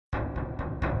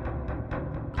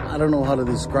I don't know how to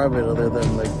describe it other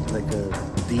than like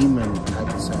a demon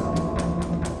type of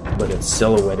sound. But it's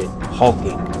silhouetted,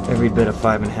 hulking, every bit of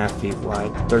 5.5 feet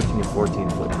wide, 13 to 14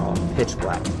 foot tall, pitch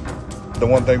black. The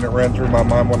one thing that ran through my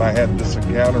mind when I had this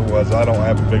encounter was I don't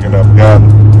have a big enough gun.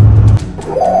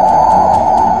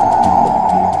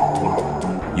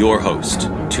 Your host,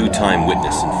 two-time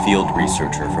witness and field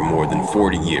researcher for more than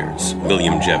 40 years,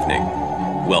 William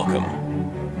Jevning.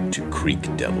 Welcome to Creek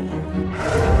Devil.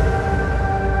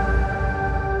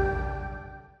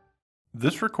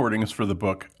 This recording is for the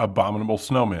book Abominable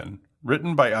Snowmen,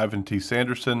 written by Ivan T.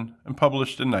 Sanderson and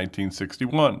published in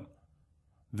 1961.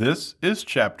 This is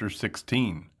Chapter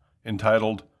 16,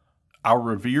 entitled Our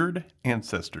Revered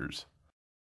Ancestors.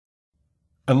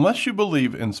 Unless you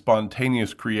believe in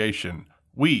spontaneous creation,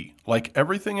 we, like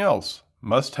everything else,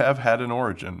 must have had an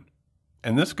origin.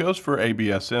 And this goes for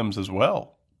ABSMs as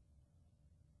well.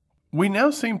 We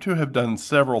now seem to have done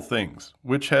several things,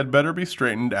 which had better be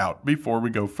straightened out before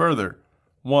we go further.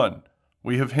 1.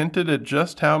 We have hinted at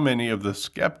just how many of the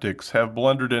skeptics have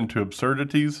blundered into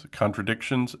absurdities,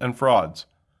 contradictions, and frauds.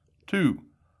 2.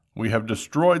 We have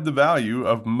destroyed the value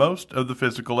of most of the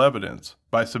physical evidence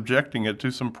by subjecting it to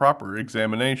some proper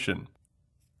examination.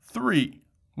 3.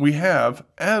 We have,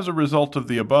 as a result of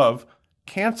the above,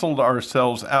 canceled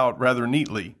ourselves out rather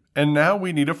neatly, and now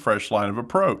we need a fresh line of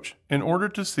approach in order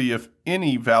to see if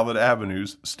any valid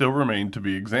avenues still remain to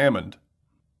be examined.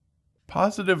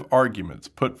 Positive arguments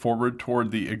put forward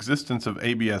toward the existence of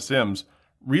ABSMs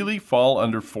really fall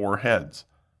under 4 heads.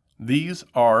 These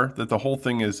are that the whole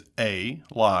thing is A.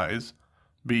 lies,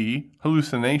 B.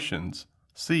 hallucinations,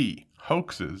 C.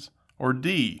 hoaxes, or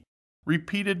D.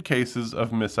 repeated cases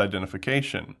of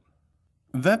misidentification.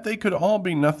 That they could all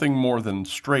be nothing more than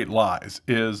straight lies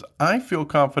is, I feel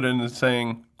confident in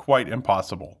saying, quite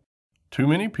impossible. Too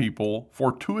many people,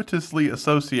 fortuitously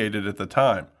associated at the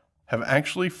time, have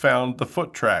actually found the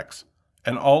foot tracks,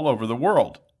 and all over the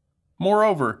world.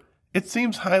 Moreover, it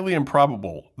seems highly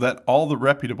improbable that all the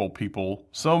reputable people,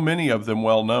 so many of them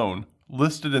well known,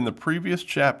 listed in the previous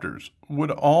chapters,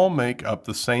 would all make up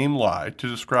the same lie to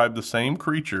describe the same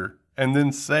creature and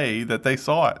then say that they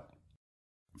saw it.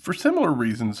 For similar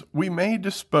reasons, we may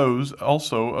dispose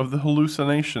also of the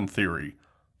hallucination theory.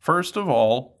 First of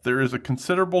all, there is a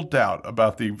considerable doubt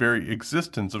about the very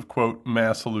existence of, quote,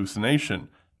 mass hallucination,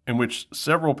 in which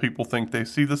several people think they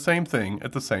see the same thing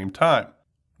at the same time.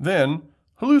 Then,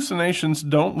 hallucinations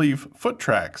don't leave foot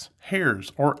tracks,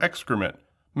 hairs, or excrement,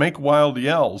 make wild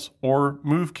yells, or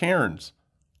move cairns.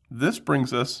 This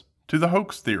brings us to the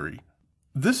hoax theory.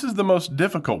 This is the most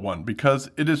difficult one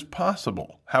because it is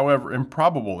possible, however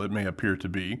improbable it may appear to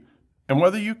be, and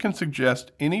whether you can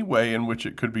suggest any way in which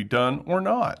it could be done or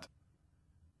not.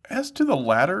 As to the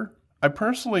latter, I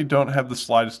personally don't have the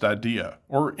slightest idea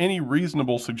or any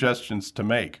reasonable suggestions to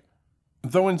make,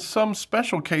 though in some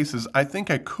special cases I think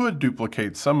I could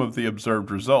duplicate some of the observed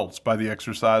results by the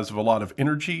exercise of a lot of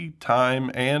energy,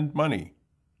 time, and money.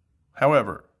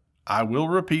 However, I will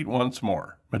repeat once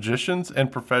more, magicians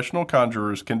and professional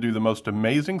conjurers can do the most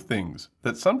amazing things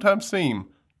that sometimes seem,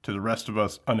 to the rest of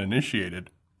us uninitiated,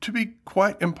 to be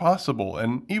quite impossible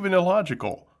and even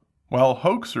illogical, while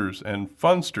hoaxers and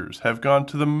funsters have gone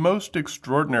to the most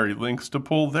extraordinary lengths to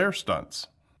pull their stunts.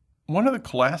 One of the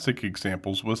classic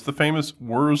examples was the famous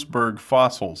Wurzburg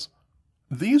fossils.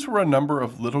 These were a number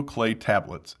of little clay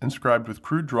tablets inscribed with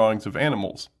crude drawings of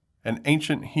animals, and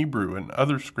ancient Hebrew and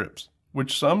other scripts,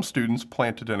 which some students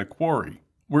planted in a quarry,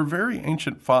 where very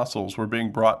ancient fossils were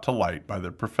being brought to light by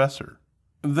their professor.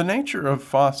 The nature of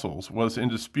fossils was in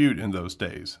dispute in those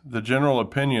days, the general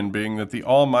opinion being that the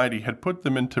Almighty had put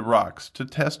them into rocks to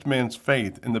test man's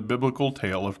faith in the biblical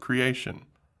tale of creation.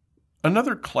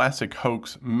 Another classic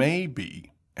hoax may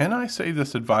be, and I say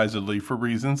this advisedly for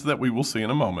reasons that we will see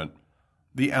in a moment,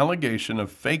 the allegation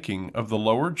of faking of the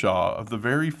lower jaw of the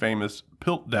very famous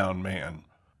Piltdown Man.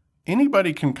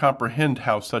 Anybody can comprehend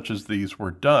how such as these were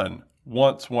done,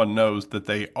 once one knows that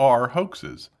they are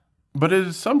hoaxes. But it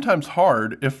is sometimes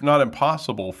hard, if not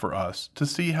impossible, for us to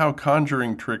see how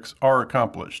conjuring tricks are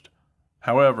accomplished.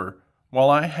 However, while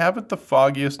I haven't the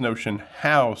foggiest notion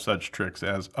how such tricks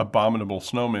as abominable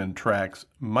snowmen tracks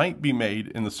might be made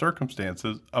in the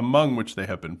circumstances among which they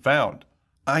have been found,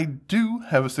 I do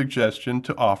have a suggestion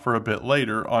to offer a bit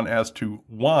later on as to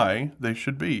why they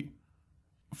should be.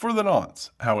 For the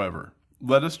nonce, however,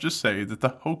 let us just say that the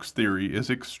hoax theory is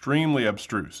extremely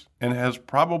abstruse and has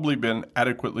probably been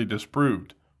adequately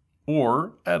disproved,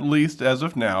 or, at least as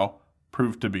of now,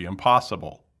 proved to be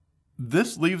impossible.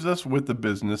 This leaves us with the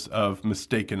business of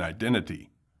mistaken identity.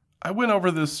 I went over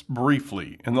this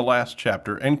briefly in the last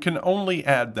chapter and can only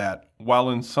add that, while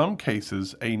in some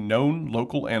cases a known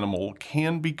local animal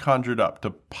can be conjured up to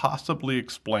possibly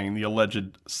explain the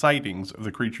alleged sightings of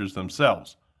the creatures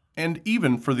themselves, and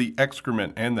even for the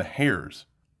excrement and the hairs,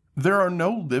 there are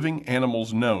no living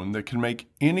animals known that can make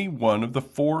any one of the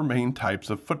four main types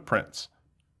of footprints.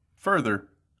 Further,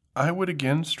 I would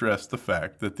again stress the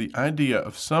fact that the idea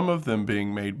of some of them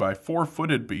being made by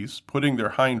four-footed beasts putting their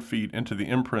hind feet into the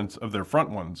imprints of their front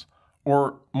ones,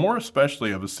 or more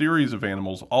especially of a series of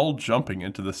animals all jumping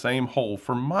into the same hole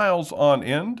for miles on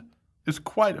end, is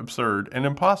quite absurd and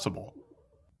impossible.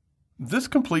 This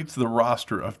completes the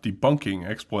roster of debunking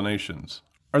explanations.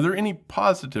 Are there any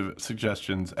positive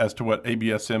suggestions as to what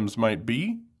ABSMs might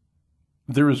be?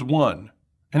 There is one,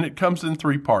 and it comes in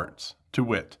three parts, to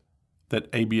wit,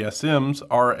 that ABSMs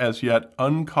are as yet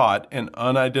uncaught and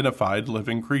unidentified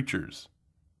living creatures.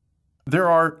 There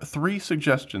are three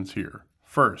suggestions here.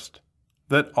 First,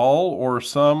 that all or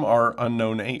some are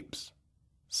unknown apes.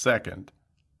 Second,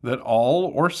 that all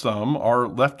or some are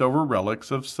leftover relics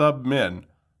of sub-men,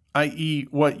 i.e.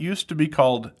 what used to be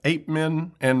called ape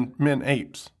men and men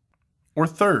apes. Or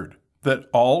third, that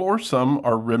all or some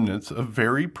are remnants of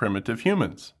very primitive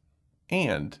humans.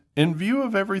 And, in view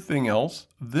of everything else,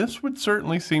 this would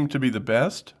certainly seem to be the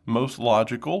best, most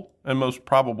logical, and most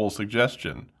probable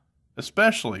suggestion,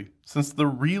 especially since the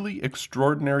really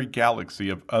extraordinary galaxy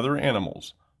of other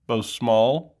animals, both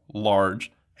small,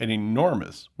 large, and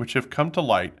enormous, which have come to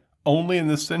light only in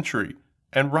this century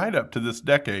and right up to this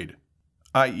decade,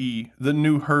 i.e. the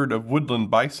new herd of woodland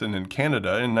bison in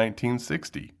Canada in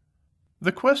 1960.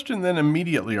 The question then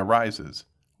immediately arises,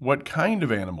 what kind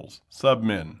of animals,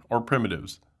 sub-men, or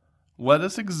primitives? Let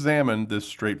us examine this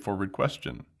straightforward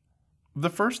question.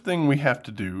 The first thing we have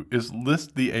to do is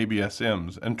list the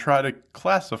ABSMs and try to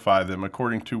classify them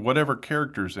according to whatever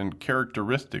characters and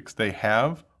characteristics they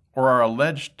have or are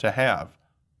alleged to have.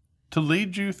 To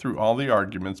lead you through all the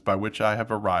arguments by which I have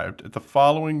arrived at the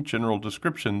following general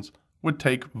descriptions would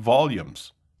take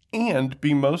volumes and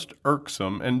be most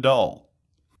irksome and dull.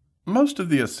 Most of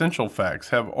the essential facts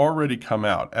have already come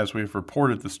out as we have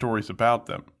reported the stories about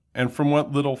them, and from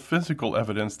what little physical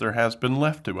evidence there has been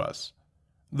left to us.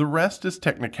 The rest is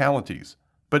technicalities,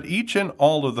 but each and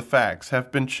all of the facts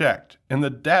have been checked, and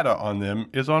the data on them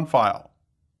is on file.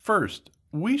 First,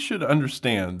 we should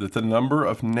understand that the number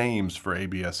of names for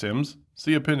ABSMs,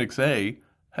 see Appendix A,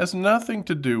 has nothing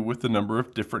to do with the number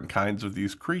of different kinds of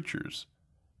these creatures.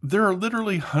 There are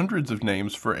literally hundreds of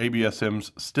names for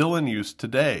ABSMs still in use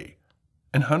today,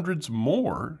 and hundreds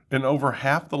more in over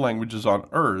half the languages on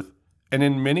Earth, and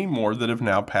in many more that have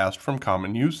now passed from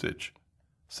common usage.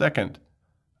 Second,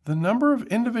 the number of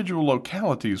individual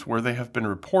localities where they have been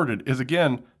reported is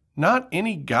again not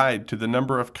any guide to the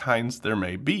number of kinds there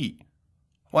may be.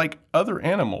 Like other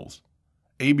animals,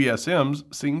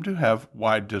 ABSMs seem to have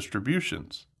wide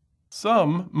distributions,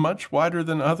 some much wider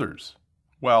than others,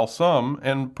 while some,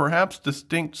 and perhaps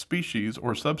distinct species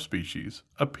or subspecies,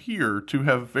 appear to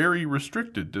have very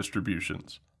restricted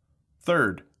distributions.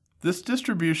 Third, this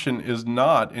distribution is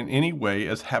not in any way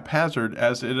as haphazard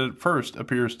as it at first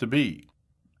appears to be.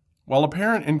 While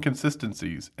apparent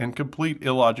inconsistencies and complete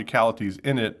illogicalities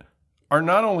in it are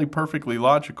not only perfectly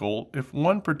logical if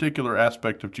one particular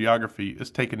aspect of geography is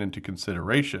taken into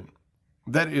consideration,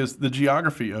 that is, the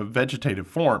geography of vegetative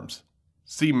forms,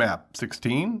 see Map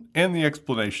 16 and the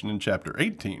explanation in Chapter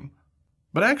 18,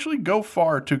 but actually go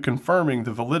far to confirming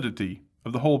the validity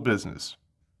of the whole business.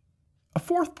 A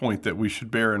fourth point that we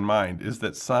should bear in mind is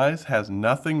that size has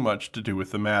nothing much to do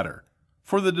with the matter,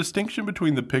 for the distinction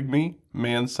between the pygmy,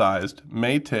 man-sized,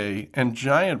 métis, and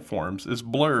giant forms is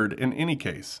blurred in any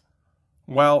case.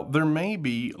 While there may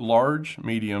be large,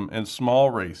 medium, and small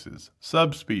races,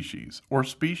 subspecies, or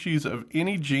species of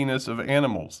any genus of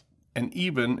animals, and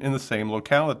even in the same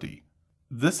locality,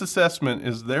 this assessment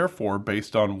is therefore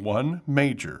based on one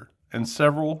major and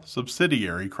several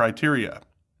subsidiary criteria.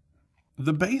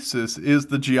 The basis is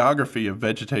the geography of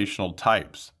vegetational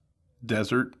types: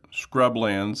 desert,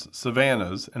 scrublands,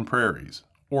 savannas, and prairies,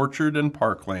 orchard and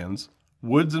parklands,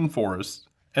 woods and forests,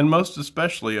 and most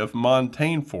especially of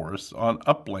montane forests on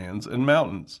uplands and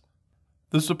mountains.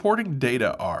 The supporting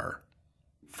data are: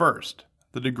 first,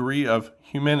 the degree of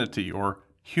humanity or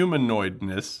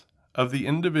humanoidness of the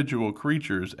individual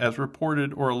creatures as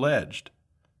reported or alleged.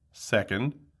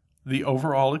 Second, the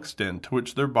overall extent to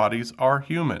which their bodies are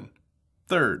human.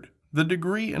 Third, the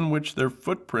degree in which their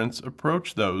footprints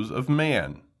approach those of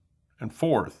man. And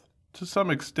fourth, to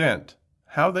some extent,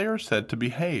 how they are said to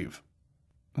behave.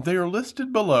 They are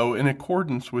listed below in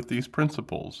accordance with these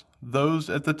principles, those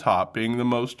at the top being the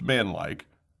most manlike,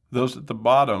 those at the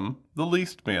bottom the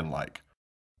least man-like.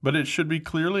 But it should be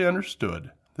clearly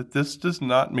understood that this does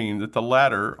not mean that the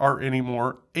latter are any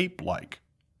more ape-like.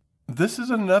 This is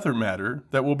another matter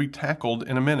that will be tackled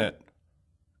in a minute.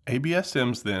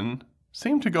 ABSMs, then,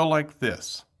 seem to go like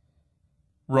this.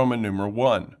 Roman numeral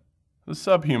 1. The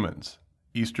subhumans,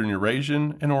 Eastern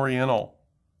Eurasian and Oriental.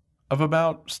 Of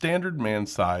about standard man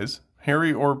size,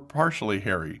 hairy or partially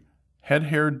hairy, head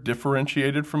hair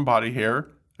differentiated from body hair,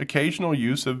 occasional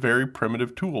use of very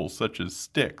primitive tools such as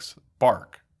sticks,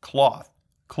 bark, cloth,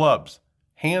 clubs,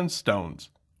 hand stones,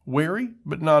 wary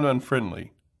but not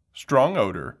unfriendly, strong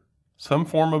odor, some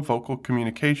form of vocal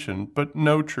communication but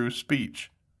no true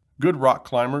speech, good rock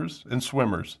climbers and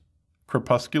swimmers,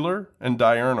 crepuscular and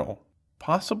diurnal,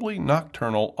 possibly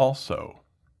nocturnal also,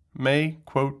 may,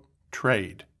 quote,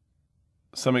 trade.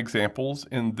 Some examples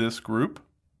in this group: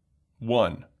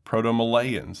 1.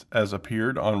 Proto-Malayans, as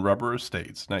appeared on Rubber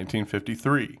Estates,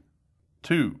 1953.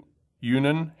 2.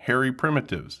 Yunnan hairy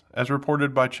primitives, as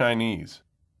reported by Chinese.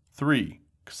 3.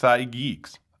 Ksai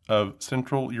geeks of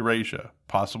Central Eurasia,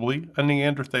 possibly a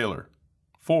Neanderthaler.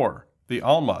 4. The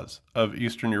Almaz of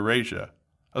Eastern Eurasia,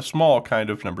 a small kind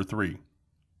of number 3.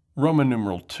 Roman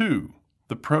numeral 2.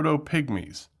 The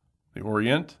Proto-Pygmies, the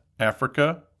Orient,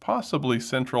 Africa, possibly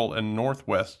Central and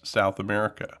Northwest South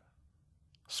America.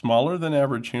 Smaller than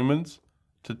average humans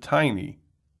to tiny,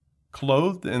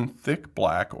 clothed in thick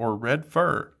black or red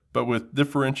fur, but with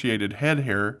differentiated head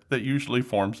hair that usually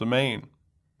forms a mane.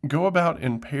 Go about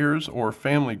in pairs or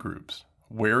family groups,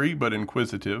 wary but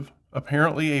inquisitive,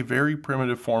 apparently a very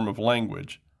primitive form of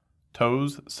language,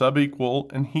 toes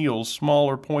subequal and heels small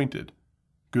or pointed,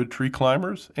 good tree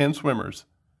climbers and swimmers,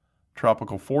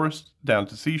 tropical forests down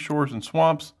to seashores and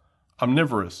swamps,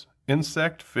 omnivorous,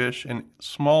 insect, fish, and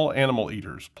small animal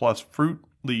eaters, plus fruit,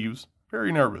 leaves,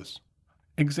 very nervous.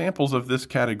 Examples of this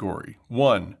category: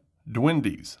 1.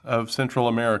 Duendes of Central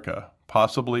America,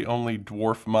 possibly only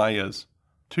dwarf Mayas.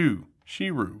 2.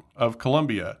 Shiru of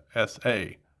Colombia,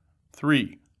 SA.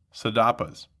 3.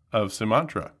 Sadapas of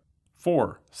Sumatra.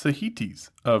 4. Sahitis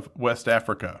of West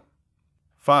Africa.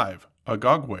 5.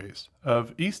 Agogways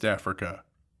of East Africa.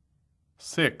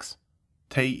 6.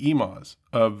 Teimas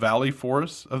of valley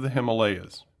forests of the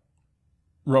Himalayas.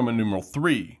 Roman numeral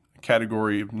 3,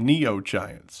 category of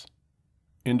neo-giants.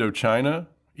 Indochina,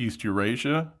 East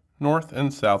Eurasia, North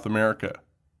and South America.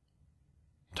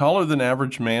 Taller than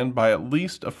average man by at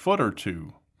least a foot or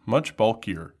two, much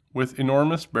bulkier, with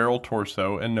enormous barrel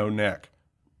torso and no neck.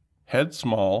 Head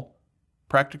small,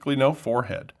 practically no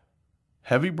forehead.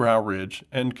 Heavy brow ridge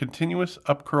and continuous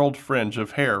upcurled fringe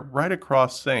of hair right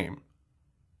across same.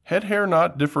 Head hair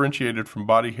not differentiated from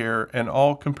body hair and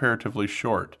all comparatively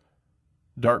short.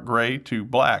 Dark gray to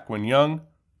black when young,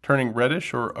 turning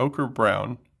reddish or ochre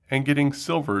brown, and getting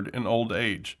silvered in old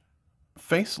age.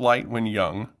 Face light when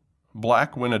young,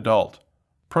 black when adult.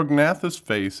 Prognathous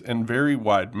face and very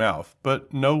wide mouth,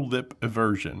 but no lip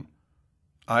eversion.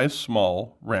 Eyes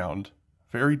small, round,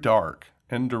 very dark,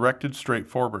 and directed straight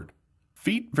forward.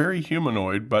 Feet very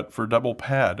humanoid but for double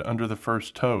pad under the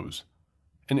first toes,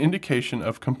 an indication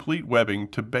of complete webbing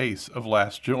to base of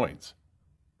last joints.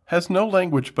 Has no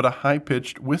language but a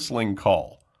high-pitched whistling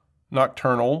call.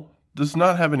 Nocturnal, does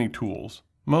not have any tools,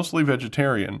 mostly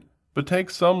vegetarian, but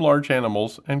takes some large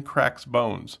animals and cracks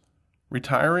bones.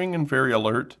 Retiring and very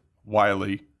alert,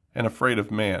 wily, and afraid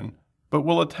of man, but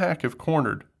will attack if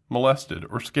cornered, molested,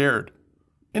 or scared.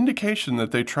 Indication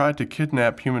that they tried to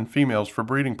kidnap human females for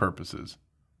breeding purposes.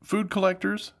 Food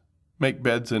collectors, make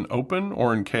beds in open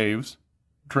or in caves,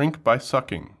 drink by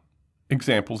sucking.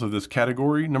 Examples of this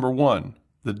category: number 1,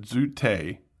 the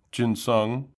Zute,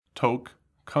 Jinsung, Tok,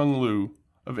 Kung Lu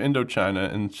of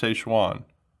Indochina and Sichuan.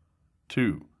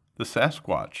 2. The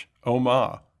Sasquatch,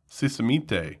 Oma,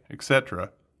 Sisamite,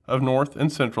 etc. of North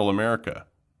and Central America.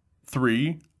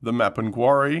 3. The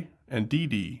Mapinguari and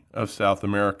Didi of South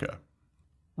America.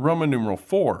 Roman numeral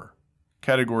 4,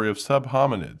 category of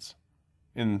subhominids,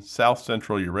 in South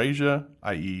Central Eurasia,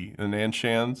 i.e. the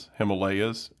Nanshans,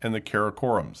 Himalayas, and the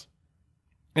Karakorums.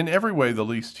 In every way the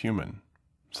least human.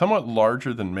 Somewhat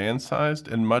larger than man-sized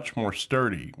and much more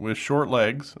sturdy, with short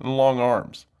legs and long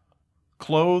arms.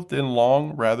 Clothed in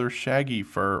long, rather shaggy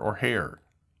fur or hair.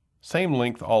 Same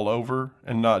length all over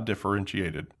and not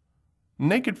differentiated.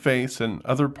 Naked face and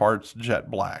other parts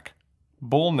jet black.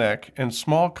 Bull neck and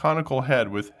small conical head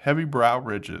with heavy brow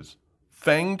ridges.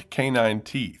 Fanged canine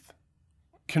teeth.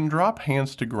 Can drop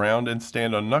hands to ground and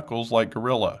stand on knuckles like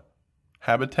gorilla.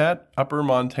 Habitat upper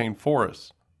montane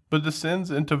forests, but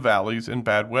descends into valleys in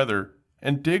bad weather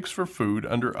and digs for food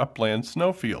under upland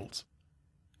snowfields.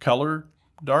 Color,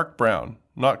 dark brown,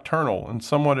 nocturnal and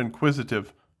somewhat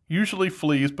inquisitive, usually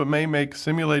flees but may make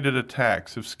simulated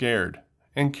attacks if scared,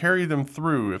 and carry them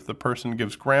through if the person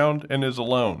gives ground and is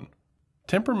alone.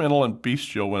 Temperamental and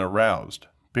bestial when aroused,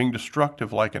 being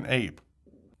destructive like an ape.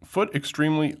 Foot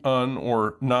extremely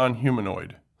or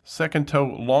non-humanoid. Second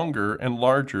toe longer and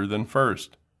larger than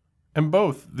first, and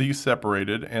both these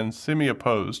separated and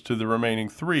semi-opposed to the remaining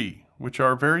 3, which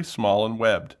are very small and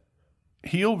webbed.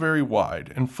 Heel very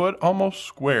wide, and foot almost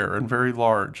square and very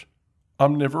large.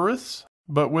 Omnivorous,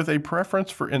 but with a preference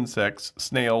for insects,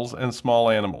 snails, and small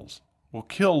animals. Will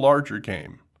kill larger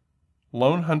game.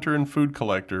 Lone hunter and food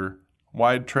collector,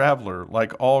 wide traveler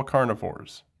like all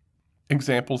carnivores.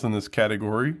 Examples in this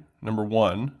category: number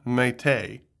 1,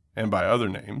 Métis, and by other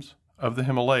names, of the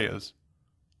Himalayas.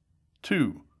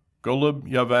 2, Golub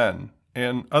Yavan,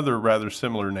 and other rather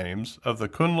similar names of the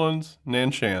Kunluns,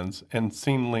 Nanshans, and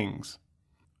Xinlings.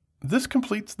 This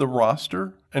completes the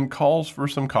roster and calls for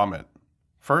some comment.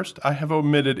 First, I have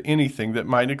omitted anything that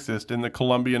might exist in the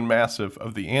Colombian Massif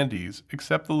of the Andes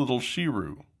except the little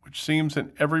Shirou, which seems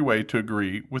in every way to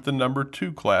agree with the number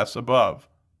 2 class above,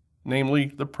 namely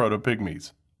the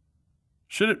Proto-Pygmies.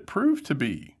 Should it prove to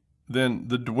be, then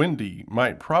the Dwindi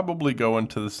might probably go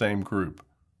into the same group.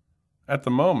 At the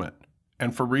moment,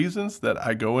 and for reasons that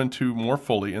I go into more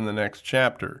fully in the next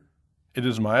chapter, it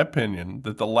is my opinion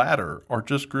that the latter are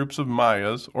just groups of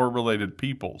Mayas or related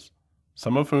peoples,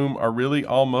 some of whom are really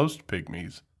almost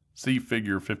pygmies. See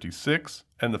figure 56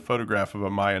 and the photograph of a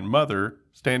Mayan mother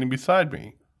standing beside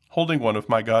me, holding one of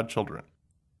my godchildren.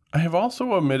 I have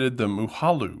also omitted the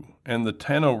Muhalu and the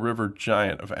Tano River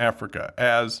giant of Africa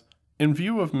as, in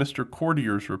view of Mr.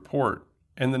 Cordier's report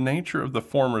and the nature of the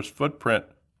former's footprint,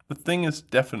 the thing is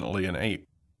definitely an ape.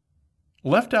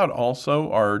 Left out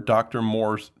also are Dr.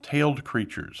 Moore's tailed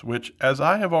creatures, which, as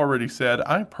I have already said,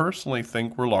 I personally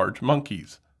think were large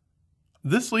monkeys.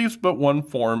 This leaves but one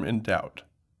form in doubt.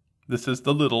 This is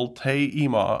the little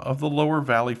Te-Ima of the lower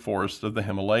valley forest of the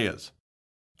Himalayas.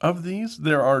 Of these,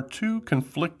 there are 2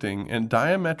 conflicting and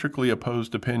diametrically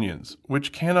opposed opinions,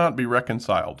 which cannot be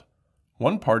reconciled.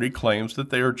 One party claims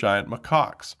that they are giant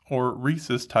macaques, or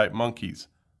rhesus-type monkeys,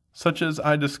 such as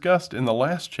I discussed in the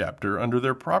last chapter under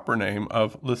their proper name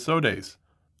of Lysodes.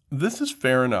 This is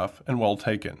fair enough and well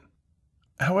taken.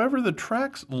 However, the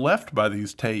tracks left by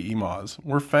these Te-Imas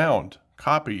were found,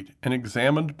 copied, and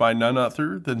examined by none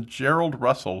other than Gerald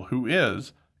Russell, who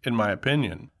is, in my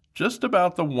opinion, just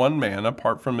about the one man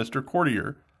apart from Mr.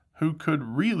 Cordier who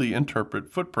could really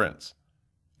interpret footprints,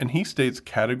 and he states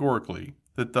categorically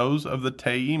that those of the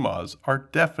Te-Imas are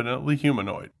definitely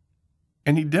humanoid,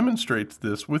 and he demonstrates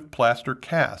this with plaster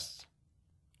casts.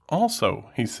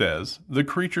 Also, he says, the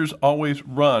creatures always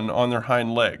run on their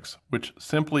hind legs, which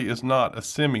simply is not a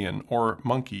simian or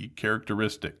monkey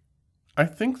characteristic. I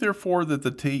think therefore that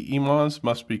the Te-Imas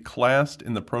must be classed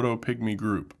in the Proto-Pygmy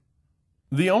group.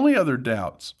 The only other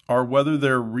doubts are whether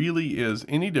there really is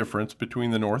any difference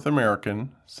between the North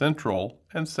American, Central,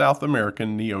 and South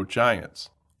American neo-giants,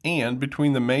 and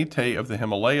between the Métis of the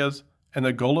Himalayas and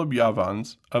the Golub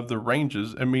Yavans of the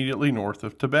ranges immediately north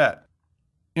of Tibet.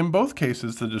 In both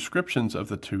cases, the descriptions of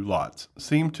the 2 lots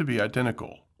seem to be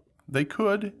identical. They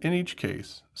could, in each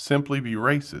case, simply be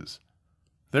races.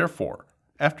 Therefore,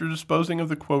 after disposing of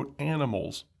the quote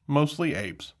animals, mostly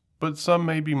apes, but some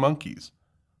may be monkeys,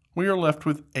 we are left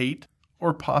with 8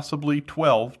 or possibly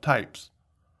 12 types.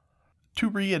 To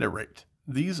reiterate,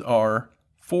 these are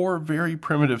 4 very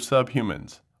primitive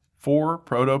subhumans, 4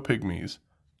 proto-pygmies,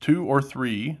 2 or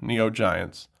 3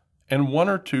 neo-giants, and 1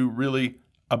 or 2 really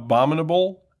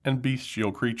abominable and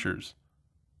bestial creatures.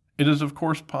 It is of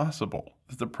course possible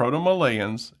that the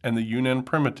Proto-Malayans and the Yunnan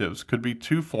primitives could be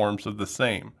 2 forms of the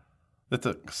same, that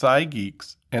the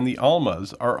Ksai-Geeks and the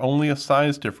Almas are only a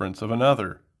size difference of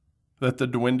another, that the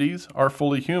Dwindis are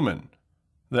fully human,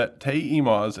 that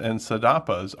Te-Imas and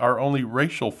Sadapas are only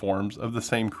racial forms of the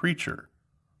same creature,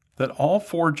 that all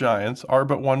 4 giants are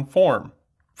but one form,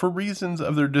 for reasons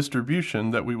of their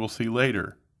distribution that we will see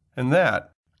later, and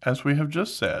that, as we have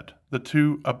just said, the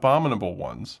 2 abominable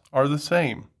ones are the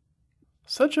same.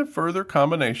 Such a further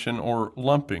combination or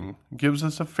lumping gives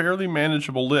us a fairly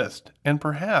manageable list, and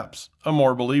perhaps a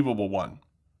more believable one.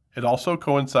 It also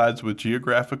coincides with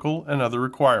geographical and other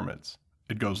requirements.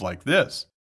 It goes like this.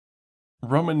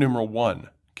 Roman numeral 1,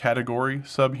 category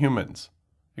subhumans.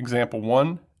 Example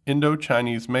 1,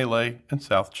 Indo-Chinese Malay and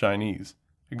South Chinese.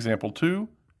 Example 2,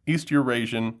 East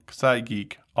Eurasian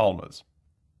Ksai-Geek Almas.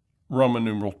 Roman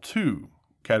numeral 2,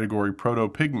 category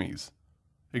Proto-Pygmies.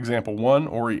 Example 1,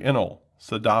 Oriental,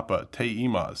 Sadapa,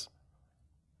 Te-Imas.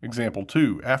 Example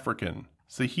 2, African,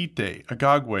 Sahite,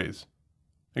 Agagwes.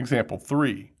 Example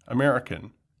 3,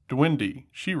 American, Dwindi,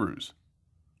 Shirus.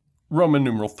 Roman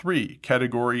numeral 3,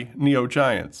 category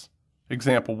Neogiants.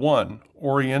 Example 1,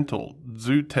 Oriental,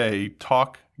 Zute,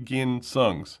 Tok, Gin,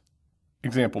 Sungs.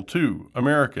 Example 2,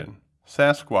 American,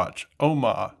 Sasquatch,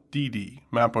 Oma, Didi,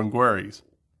 Mapinguaris.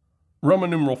 Roman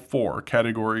numeral 4,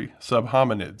 category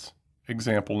Subhominids.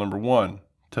 Example number 1,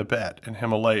 Tibet and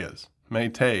Himalayas,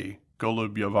 Meitei,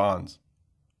 Golubovans.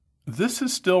 This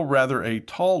is still rather a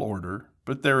tall order,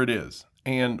 but there it is,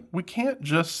 and we can't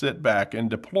just sit back and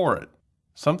deplore it.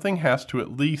 Something has to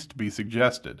at least be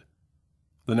suggested.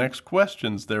 The next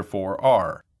questions, therefore,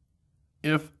 are: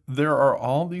 if there are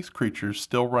all these creatures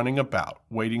still running about,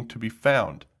 waiting to be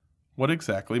found, what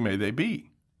exactly may they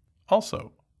be?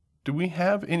 Also, do we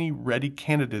have any ready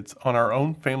candidates on our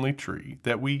own family tree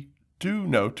that we do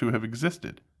know to have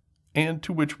existed, and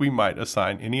to which we might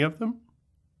assign any of them?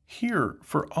 Here,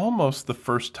 for almost the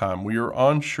first time, we are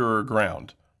on surer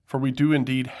ground, for we do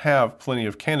indeed have plenty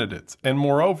of candidates, and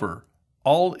moreover,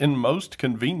 all in most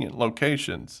convenient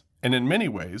locations, and in many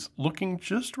ways looking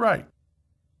just right.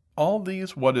 All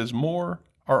these, what is more,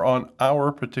 are on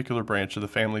our particular branch of the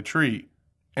family tree,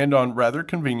 and on rather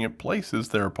convenient places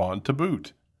thereupon to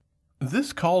boot.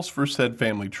 This calls for said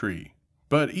family tree,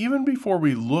 but even before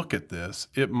we look at this,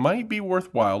 it might be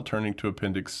worthwhile turning to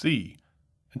Appendix C,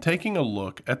 and taking a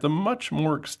look at the much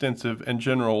more extensive and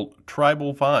general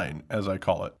tribal vine, as I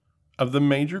call it, of the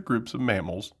major groups of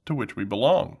mammals to which we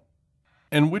belong,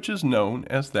 and which is known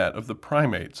as that of the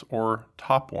primates, or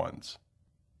top ones.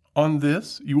 On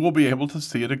this, you will be able to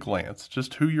see at a glance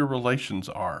just who your relations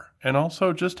are, and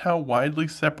also just how widely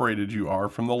separated you are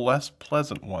from the less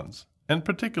pleasant ones, and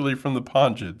particularly from the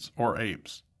pongids, or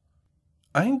apes.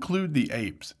 I include the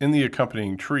apes in the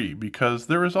accompanying tree because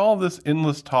there is all this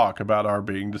endless talk about our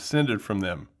being descended from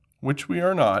them, which we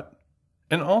are not,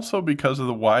 and also because of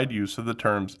the wide use of the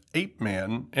terms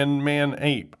ape-man and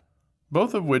man-ape,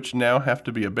 both of which now have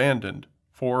to be abandoned,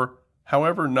 for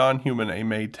however non-human a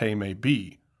Meitei may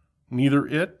be, neither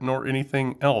it nor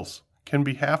anything else can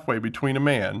be halfway between a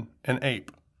man and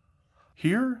ape.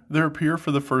 Here there appear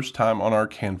for the first time on our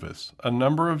canvas a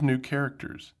number of new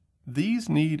characters. These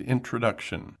need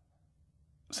introduction.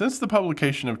 Since the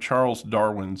publication of Charles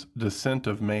Darwin's Descent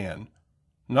of Man,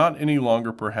 not any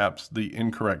longer perhaps the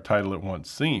incorrect title it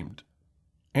once seemed,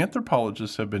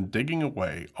 anthropologists have been digging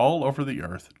away all over the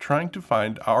earth trying to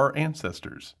find our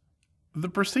ancestors. The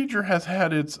procedure has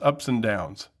had its ups and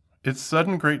downs, its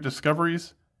sudden great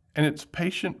discoveries, and its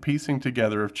patient piecing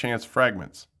together of chance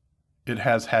fragments. It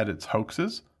has had its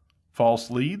hoaxes, false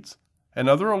leads, and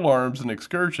other alarms and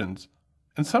excursions,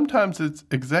 and sometimes its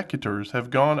executors have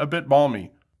gone a bit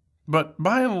balmy, but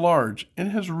by and large it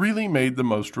has really made the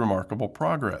most remarkable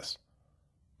progress.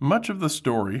 Much of the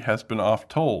story has been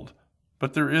oft-told,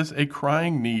 but there is a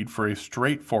crying need for a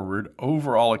straightforward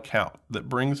overall account that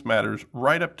brings matters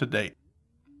right up to date.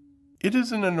 It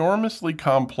is an enormously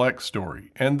complex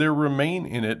story, and there remain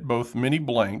in it both many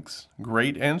blanks,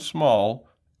 great and small,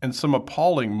 and some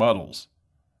appalling muddles.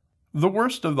 The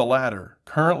worst of the latter,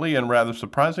 currently and rather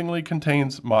surprisingly,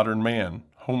 contains modern man,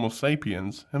 Homo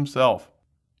sapiens, himself,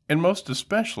 and most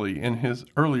especially in his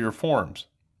earlier forms.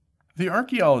 The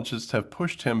archaeologists have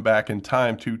pushed him back in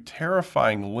time to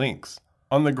terrifying lengths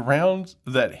on the grounds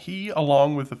that he,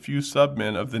 along with a few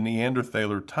submen of the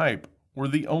Neanderthaler type, were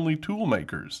the only tool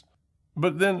makers.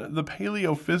 But then the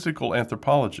paleophysical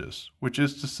anthropologists, which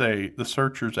is to say the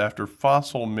searchers after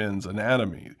fossil men's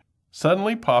anatomy,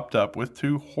 suddenly popped up with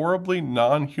two horribly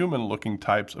non-human looking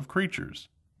types of creatures,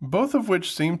 both of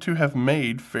which seem to have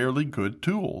made fairly good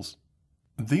tools.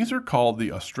 These are called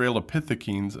the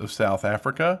Australopithecines of South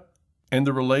Africa and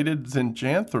the related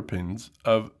Zinjanthropines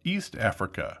of East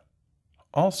Africa.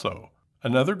 Also,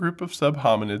 another group of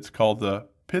subhominids called the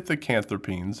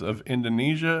Pithecanthropines of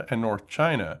Indonesia and North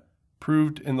China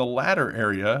proved in the latter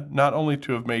area not only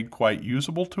to have made quite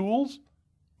usable tools,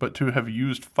 but to have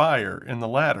used fire in the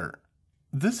latter.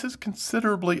 This has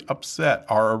considerably upset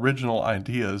our original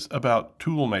ideas about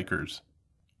tool makers.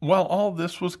 While all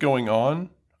this was going on,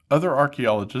 other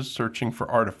archaeologists searching for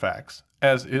artifacts,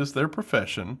 as is their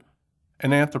profession,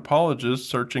 and anthropologists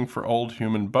searching for old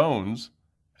human bones,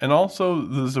 and also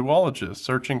the zoologists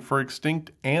searching for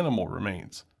extinct animal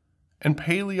remains, and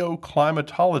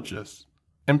paleoclimatologists,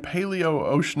 and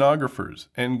paleooceanographers,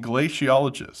 and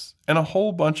glaciologists, and a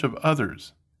whole bunch of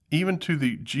others, even to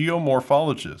the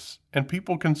geomorphologists and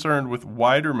people concerned with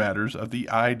wider matters of the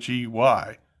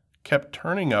IGY, kept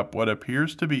turning up what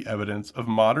appears to be evidence of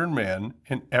modern man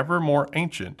in ever more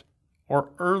ancient, or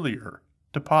earlier,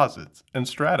 deposits and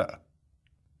strata.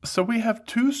 So we have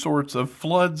two sorts of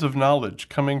floods of knowledge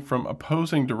coming from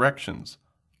opposing directions,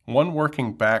 one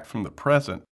working back from the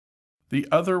present, the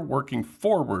other working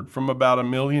forward from about 1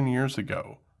 million years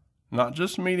ago, not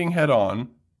just meeting head-on,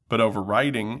 but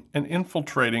overriding and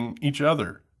infiltrating each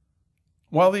other.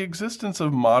 While the existence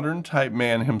of modern-type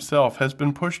man himself has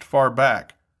been pushed far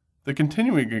back, the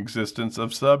continuing existence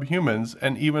of subhumans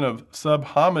and even of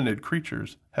sub-hominid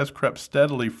creatures has crept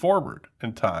steadily forward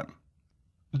in time.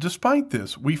 Despite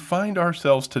this, we find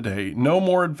ourselves today no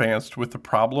more advanced with the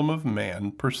problem of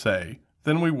man per se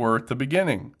than we were at the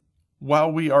beginning,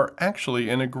 while we are actually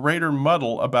in a greater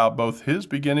muddle about both his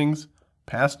beginnings,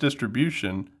 past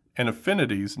distribution, and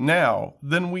affinities now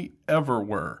than we ever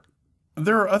were.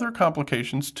 There are other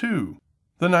complications too.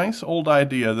 The nice old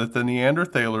idea that the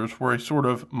Neanderthalers were a sort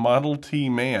of Model T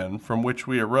man from which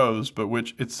we arose but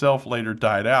which itself later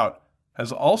died out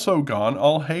has also gone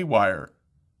all haywire.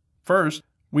 First,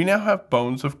 we now have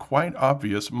bones of quite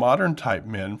obvious modern-type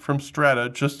men from strata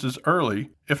just as early,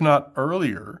 if not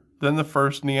earlier, than the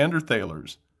first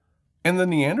Neanderthalers. And the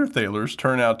Neanderthalers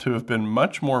turn out to have been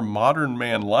much more modern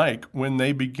man-like when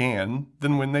they began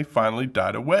than when they finally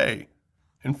died away.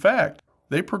 In fact,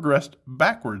 they progressed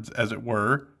backwards, as it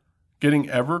were, getting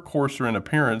ever coarser in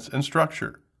appearance and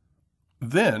structure.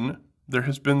 Then, there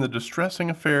has been the distressing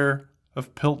affair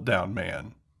of Piltdown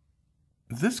Man.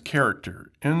 This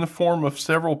character, in the form of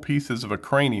several pieces of a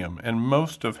cranium and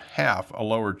most of half a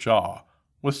lower jaw,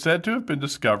 was said to have been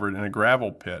discovered in a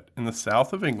gravel pit in the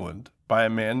south of England by a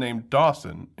man named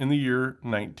Dawson in the year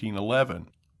 1911.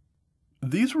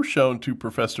 These were shown to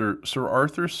Professor Sir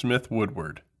Arthur Smith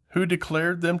Woodward, who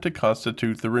declared them to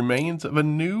constitute the remains of a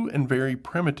new and very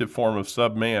primitive form of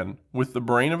sub-man with the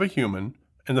brain of a human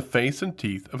and the face and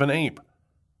teeth of an ape.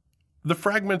 The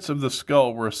fragments of the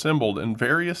skull were assembled in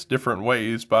various different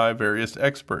ways by various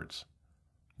experts.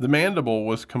 The mandible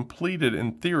was completed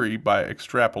in theory by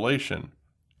extrapolation,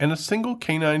 and a single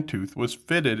canine tooth was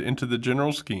fitted into the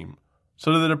general scheme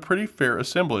so that a pretty fair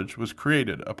assemblage was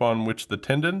created upon which the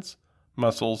tendons,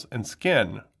 muscles, and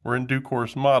skin were in due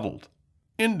course modeled,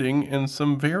 ending in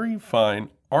some very fine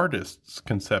artists'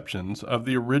 conceptions of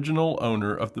the original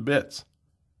owner of the bits.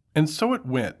 And so it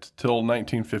went till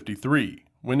 1953,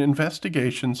 when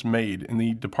investigations made in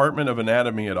the Department of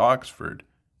Anatomy at Oxford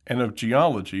and of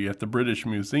Geology at the British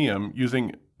Museum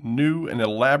using new and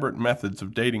elaborate methods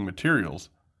of dating materials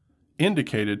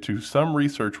indicated to some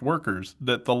research workers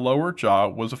that the lower jaw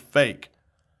was a fake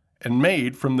and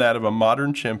made from that of a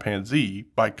modern chimpanzee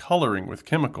by coloring with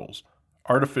chemicals,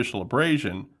 artificial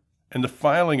abrasion, and the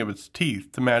filing of its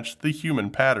teeth to match the human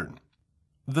pattern.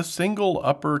 The single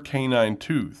upper canine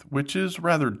tooth, which is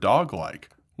rather dog-like,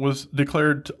 was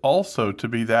declared also to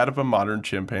be that of a modern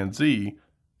chimpanzee,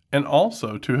 and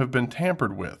also to have been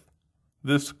tampered with.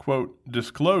 This, quote,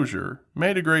 disclosure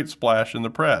made a great splash in the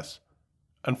press.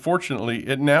 Unfortunately,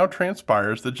 it now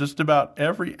transpires that just about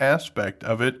every aspect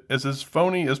of it is as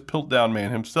phony as Piltdown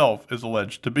Man himself is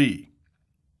alleged to be.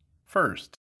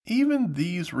 First, even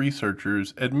these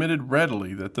researchers admitted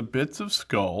readily that the bits of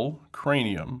skull,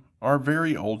 cranium, are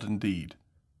very old indeed.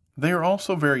 They are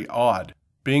also very odd,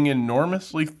 being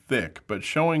enormously thick but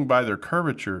showing by their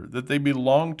curvature that they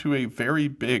belong to a very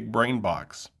big brain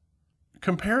box.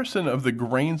 Comparison of the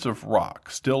grains of rock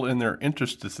still in their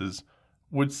interstices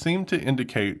would seem to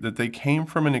indicate that they came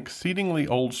from an exceedingly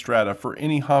old strata for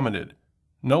any hominid,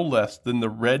 no less than the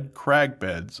red crag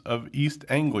beds of East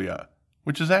Anglia,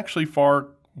 which is actually far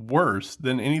worse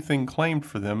than anything claimed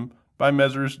for them by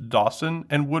Messrs. Dawson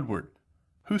and Woodward,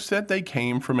 who said they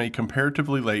came from a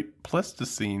comparatively late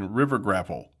Pleistocene river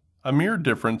gravel, a mere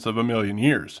difference of 1 million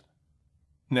years.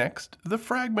 Next, the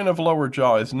fragment of lower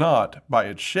jaw is not, by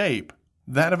its shape,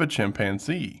 that of a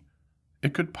chimpanzee.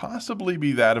 It could possibly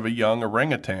be that of a young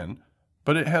orangutan,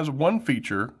 but it has one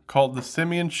feature called the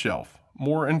simian shelf,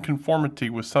 more in conformity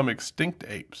with some extinct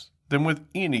apes than with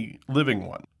any living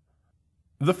one.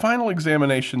 The final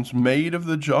examinations made of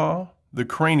the jaw, the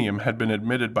cranium had been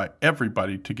admitted by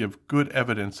everybody to give good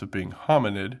evidence of being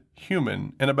hominid,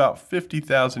 human, and about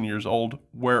 50,000 years old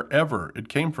wherever it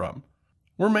came from,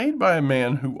 were made by a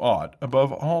man who ought,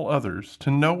 above all others, to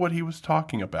know what he was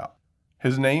talking about.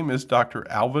 His name is Dr.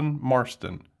 Alvin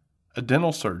Marston, a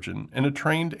dental surgeon and a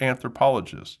trained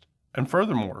anthropologist, and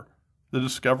furthermore, the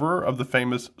discoverer of the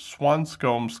famous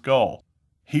Swanscombe skull.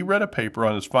 He read a paper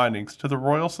on his findings to the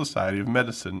Royal Society of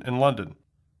Medicine in London.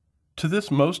 To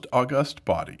this most august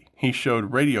body he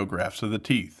showed radiographs of the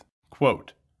teeth,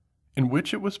 quote, in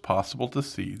which it was possible to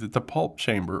see that the pulp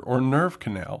chamber or nerve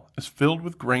canal is filled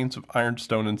with grains of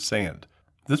ironstone and sand.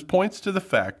 This points to the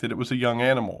fact that it was a young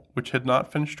animal which had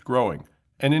not finished growing,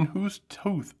 and in whose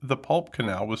tooth the pulp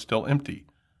canal was still empty.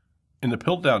 In the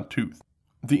Piltdown tooth,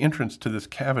 The entrance to this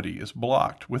cavity is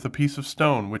blocked with a piece of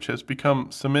stone which has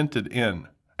become cemented in,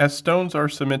 as stones are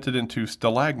cemented into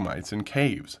stalagmites in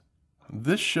caves.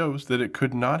 This shows that it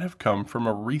could not have come from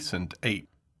a recent ape.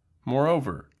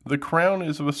 Moreover, the crown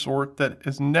is of a sort that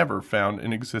is never found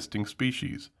in existing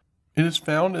species. It is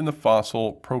found in the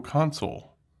fossil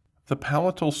proconsul. The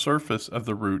palatal surface of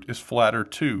the root is flatter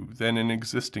too than in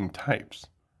existing types.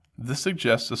 This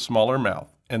suggests a smaller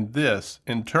mouth, and this,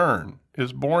 in turn,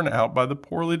 is borne out by the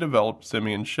poorly developed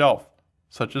simian shelf,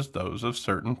 such as those of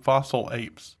certain fossil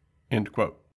apes." End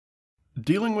quote.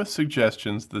 Dealing with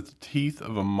suggestions that the teeth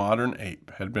of a modern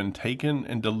ape had been taken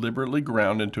and deliberately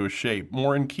ground into a shape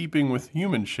more in keeping with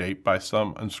human shape by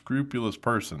some unscrupulous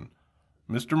person,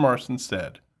 Mr. Marson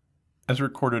said, as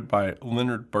recorded by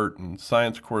Leonard Burton,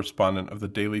 science correspondent of the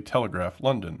Daily Telegraph,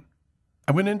 London,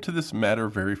 "I went into this matter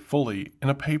very fully in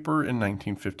a paper in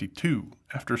 1952,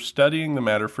 after studying the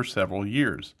matter for several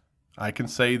years. I can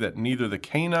say that neither the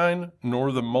canine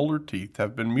nor the molar teeth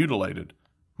have been mutilated,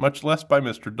 much less by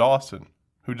Mr. Dawson,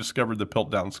 who discovered the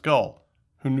Piltdown skull,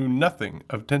 who knew nothing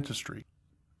of dentistry."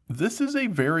 This is a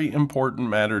very important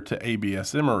matter to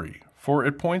ABS Emery, for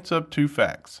it points up two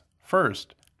facts.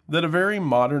 First, that a very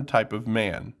modern type of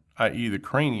man, i.e. the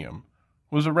cranium,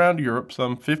 was around Europe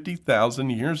some 50,000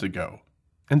 years ago.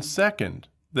 And second,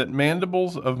 that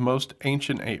mandibles of most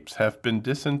ancient apes have been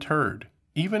disinterred,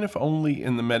 even if only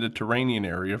in the Mediterranean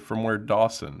area from where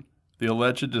Dawson, the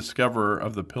alleged discoverer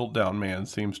of the Piltdown man,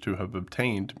 seems to have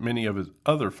obtained many of his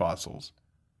other fossils,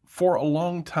 for a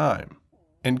long time,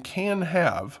 and can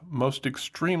have most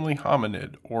extremely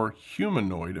hominid or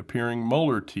humanoid-appearing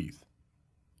molar teeth.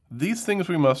 These things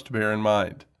we must bear in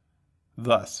mind.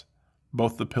 Thus,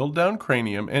 both the Piltdown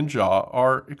cranium and jaw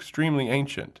are extremely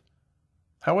ancient.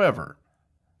 However,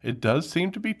 it does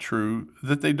seem to be true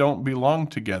that they don't belong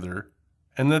together,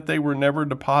 and that they were never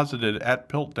deposited at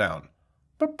Piltdown,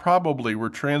 but probably were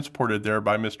transported there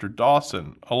by Mr.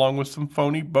 Dawson, along with some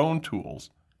phony bone tools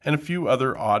and a few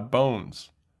other odd bones.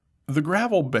 The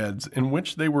gravel beds in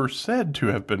which they were said to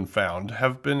have been found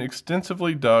have been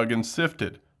extensively dug and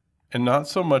sifted, and not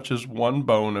so much as one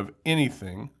bone of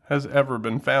anything has ever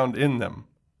been found in them.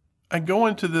 I go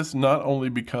into this not only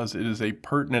because it is a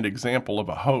pertinent example of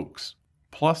a hoax,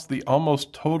 plus the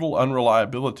almost total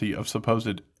unreliability of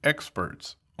supposed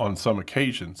experts, on some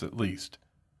occasions at least,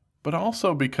 but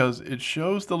also because it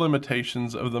shows the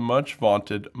limitations of the much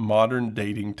vaunted modern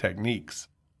dating techniques.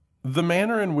 The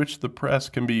manner in which the press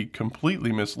can be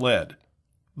completely misled,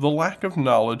 the lack of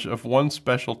knowledge of one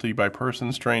specialty by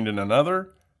persons trained in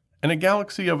another, and a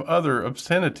galaxy of other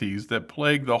obscenities that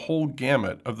plague the whole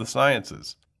gamut of the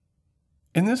sciences.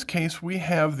 In this case, we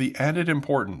have the added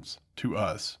importance, to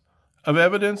us, of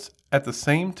evidence at the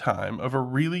same time of a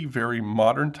really very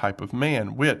modern type of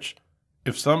man, which,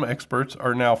 if some experts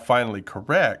are now finally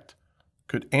correct,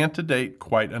 could antedate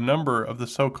quite a number of the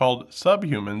so-called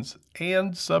subhumans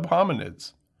and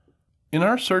subhominids. In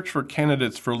our search for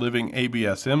candidates for living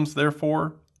ABSMs,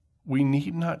 therefore, we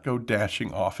need not go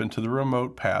dashing off into the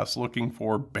remote past looking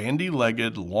for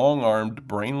bandy-legged, long-armed,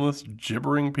 brainless,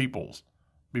 gibbering peoples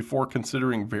before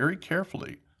considering very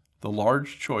carefully the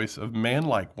large choice of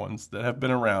man-like ones that have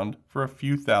been around for a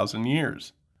few thousand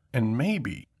years, and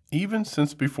maybe even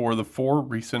since before the 4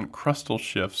 recent crustal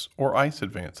shifts or ice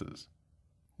advances.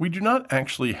 We do not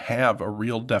actually have a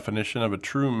real definition of a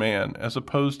true man as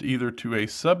opposed either to a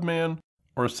subman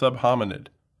or a subhominid.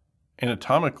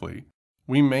 Anatomically,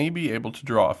 we may be able to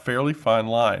draw a fairly fine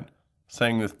line,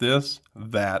 saying that this,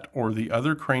 that, or the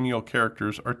other cranial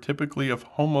characters are typically of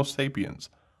Homo sapiens,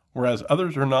 whereas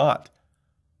others are not.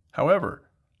 However,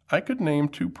 I could name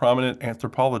 2 prominent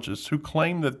anthropologists who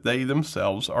claim that they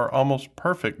themselves are almost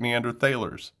perfect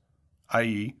Neanderthalers,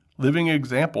 i.e., living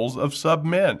examples of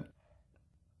submen.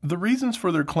 The reasons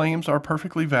for their claims are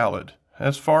perfectly valid,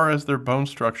 as far as their bone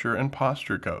structure and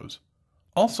posture goes.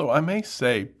 Also, I may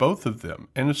say both of them,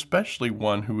 and especially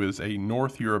one who is a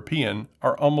North European,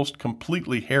 are almost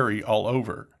completely hairy all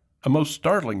over, a most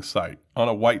startling sight on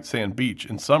a white sand beach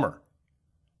in summer.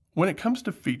 When it comes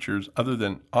to features other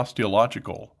than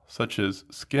osteological, such as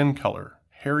skin color,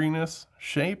 hairiness,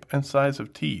 shape and size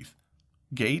of teeth,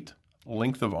 gait,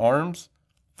 length of arms,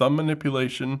 thumb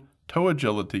manipulation, toe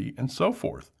agility, and so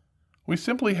forth, we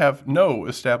simply have no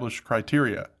established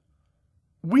criteria.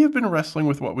 We have been wrestling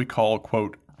with what we call,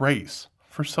 quote, race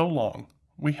for so long,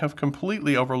 we have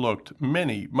completely overlooked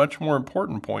many much more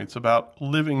important points about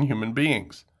living human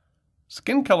beings.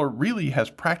 Skin color really has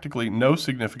practically no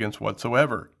significance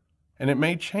whatsoever, and it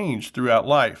may change throughout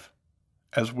life,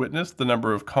 as witness the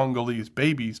number of Congolese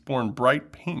babies born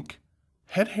bright pink.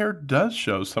 Head hair does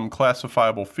show some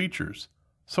classifiable features,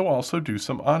 So also do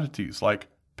some oddities like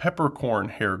peppercorn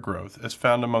hair growth as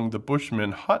found among the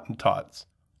Bushmen Hottentots,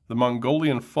 the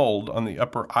Mongolian fold on the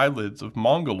upper eyelids of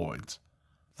Mongoloids,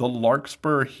 the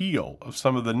larkspur heel of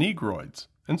some of the Negroids,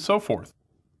 and so forth.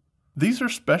 These are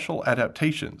special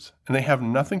adaptations, and they have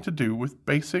nothing to do with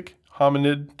basic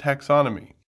hominid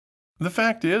taxonomy. The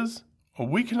fact is,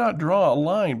 we cannot draw a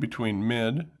line between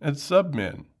mid and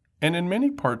submin, and in many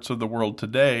parts of the world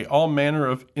today, all manner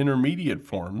of intermediate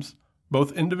forms,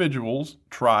 both individuals,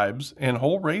 tribes, and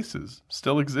whole races,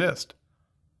 still exist.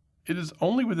 It is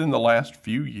only within the last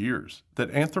few years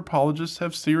that anthropologists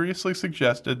have seriously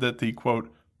suggested that the, quote,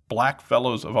 black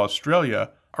fellows of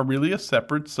Australia are really a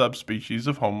separate subspecies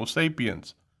of Homo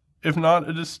sapiens, if not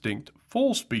a distinct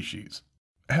full species,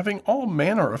 having all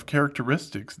manner of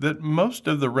characteristics that most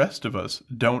of the rest of us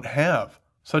don't have,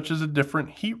 such as a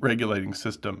different heat-regulating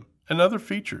system and other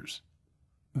features.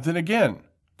 Then again,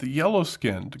 the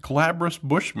yellow-skinned, glabrous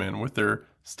bushmen with their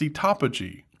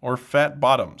steatophagy, or fat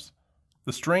bottoms,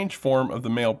 the strange form of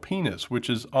the male penis, which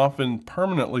is often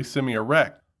permanently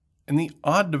semi-erect, and the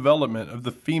odd development of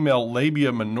the female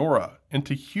labia minora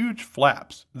into huge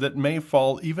flaps that may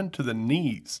fall even to the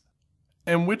knees,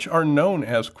 and which are known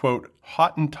as, quote,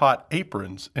 Hottentot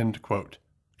aprons, end quote.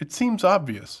 It seems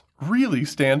obvious, really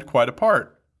stand quite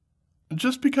apart.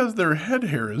 Just because their head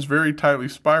hair is very tightly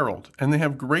spiraled and they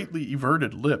have greatly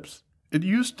everted lips, it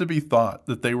used to be thought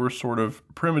that they were sort of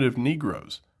primitive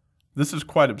Negroes. This is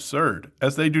quite absurd,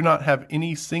 as they do not have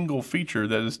any single feature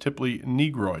that is typically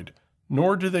Negroid,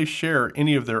 nor do they share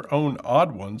any of their own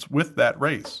odd ones with that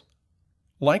race.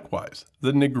 Likewise,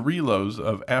 the Negrilos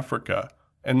of Africa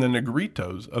and the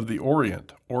Negritos of the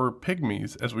Orient, or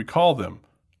Pygmies as we call them,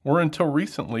 were until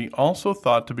recently also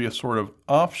thought to be a sort of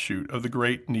offshoot of the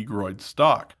great Negroid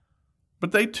stock.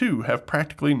 But they too have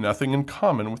practically nothing in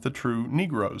common with the true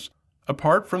Negroes,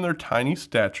 apart from their tiny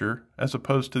stature as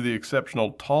opposed to the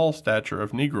exceptional tall stature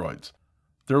of Negroids.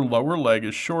 Their lower leg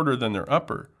is shorter than their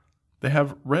upper. They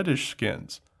have reddish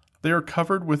skins. They are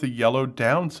covered with a yellow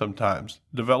down sometimes,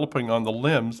 developing on the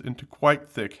limbs into quite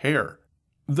thick hair.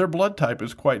 Their blood type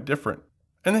is quite different,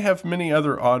 and they have many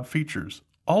other odd features,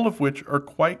 all of which are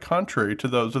quite contrary to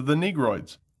those of the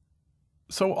Negroids.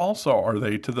 So also are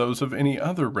they to those of any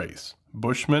other race,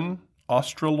 Bushman,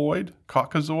 Australoid,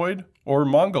 Caucasoid, or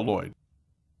Mongoloid.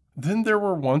 Then there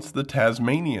were once the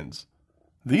Tasmanians.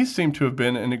 These seem to have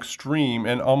been an extreme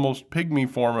and almost pygmy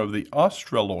form of the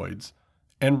Australoids,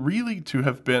 and really to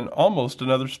have been almost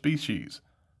another species.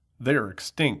 They are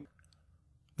extinct.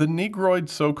 The Negroid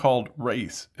so-called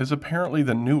race is apparently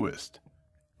the newest,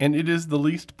 and it is the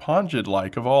least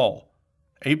pongid-like of all.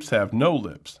 Apes have no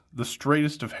lips, the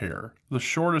straightest of hair, the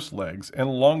shortest legs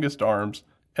and longest arms,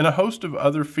 and a host of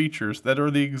other features that are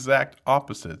the exact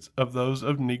opposites of those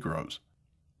of Negroes.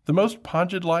 The most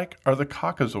pongid-like are the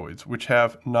Caucasoids, which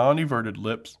have non-everted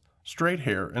lips, straight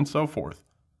hair, and so forth.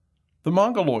 The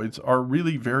Mongoloids are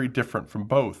really very different from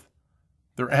both.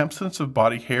 Their absence of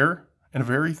body hair and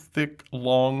very thick,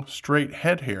 long, straight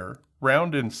head hair,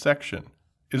 round in section,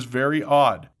 is very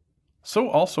odd. So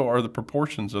also are the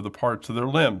proportions of the parts of their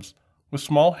limbs, with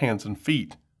small hands and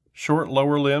feet, short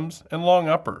lower limbs, and long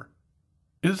upper.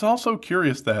 It is also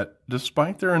curious that,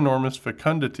 despite their enormous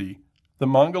fecundity, the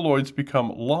Mongoloids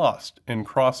become lost in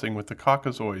crossing with the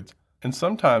Caucasoids, and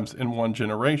sometimes in one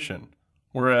generation,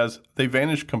 whereas they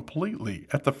vanish completely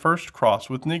at the first cross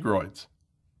with Negroids.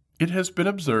 It has been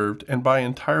observed, and by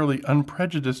entirely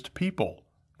unprejudiced people,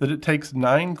 that it takes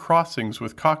 9 crossings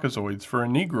with Caucasoids for a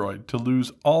Negroid to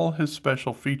lose all his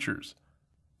special features.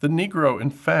 The Negro,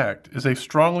 in fact, is a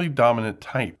strongly dominant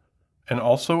type, and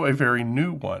also a very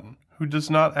new one, who does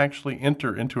not actually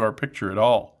enter into our picture at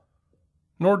all.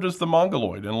 Nor does the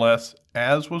Mongoloid, unless,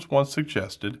 as was once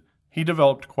suggested, he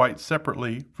developed quite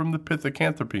separately from the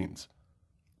Pithecanthropines.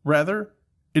 Rather,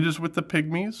 it is with the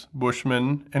Pygmies,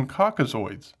 Bushmen, and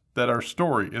Caucasoids that our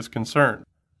story is concerned.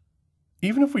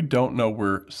 Even if we don't know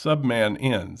where subman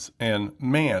ends and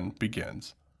man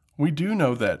begins, we do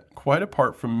know that, quite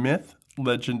apart from myth,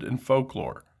 legend, and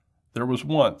folklore, there was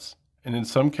once, and in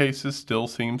some cases still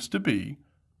seems to be,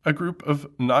 a group of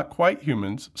not quite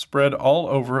humans spread all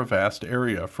over a vast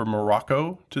area from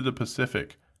Morocco to the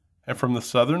Pacific, and from the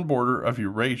southern border of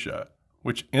Eurasia,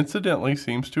 which incidentally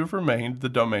seems to have remained the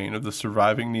domain of the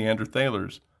surviving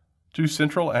Neanderthalers, to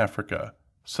Central Africa,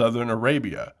 Southern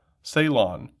Arabia,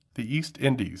 Ceylon, the East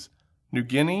Indies, New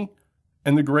Guinea,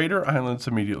 and the greater islands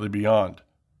immediately beyond.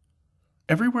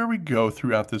 Everywhere we go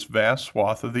throughout this vast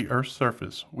swath of the Earth's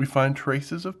surface, we find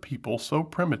traces of people so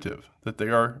primitive that they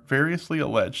are variously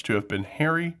alleged to have been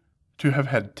hairy, to have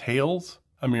had tails,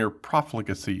 a mere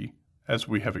profligacy, as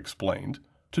we have explained,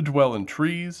 to dwell in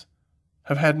trees,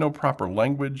 have had no proper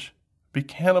language, be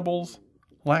cannibals,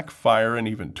 lack fire and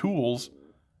even tools,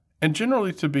 and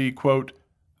generally to be, quote,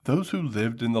 those who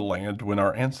lived in the land when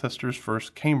our ancestors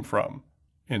first came from,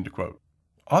 end quote.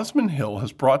 Osman Hill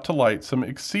has brought to light some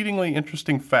exceedingly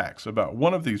interesting facts about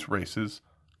one of these races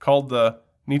called the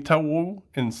Nitawu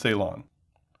in Ceylon.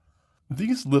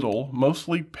 These little,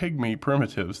 mostly pygmy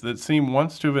primitives that seem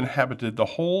once to have inhabited the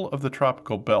whole of the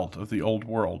tropical belt of the Old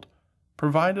World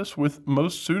provide us with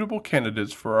most suitable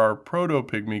candidates for our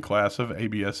proto-pygmy class of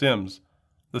ABSMs,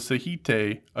 the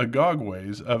Sahite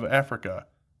Agogways of Africa,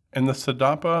 and the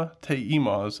Sadapa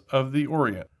Teimas of the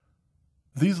Orient.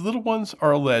 These little ones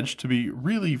are alleged to be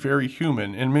really very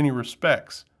human in many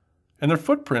respects, and their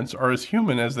footprints are as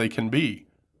human as they can be.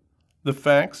 The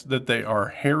facts that they are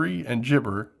hairy and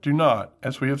gibber do not,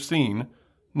 as we have seen,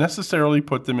 necessarily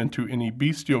put them into any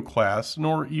bestial class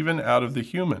nor even out of the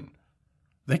human.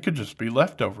 They could just be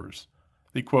leftovers,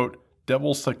 the quote,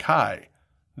 devil Sakai,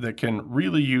 that can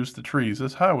really use the trees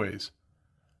as highways.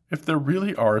 If there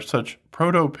really are such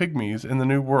proto-pygmies in the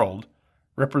New World,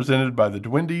 represented by the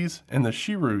Dwindies and the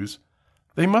Shirus,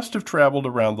 they must have traveled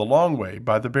around the long way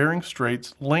by the Bering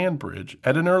Straits land bridge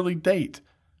at an early date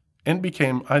and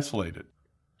became isolated.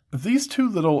 These two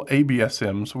little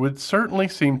ABSMs would certainly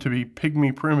seem to be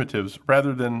pygmy primitives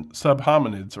rather than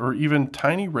subhominids or even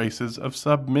tiny races of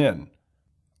sub-men.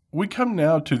 We come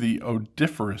now to the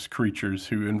odiferous creatures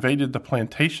who invaded the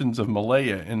plantations of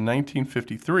Malaya in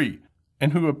 1953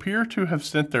 and who appear to have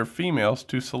sent their females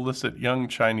to solicit young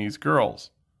Chinese girls.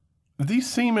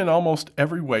 These seem in almost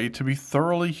every way to be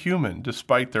thoroughly human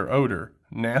despite their odor,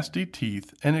 nasty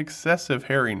teeth, and excessive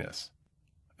hairiness.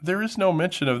 There is no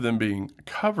mention of them being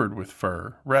covered with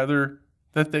fur, rather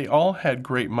that they all had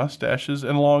great mustaches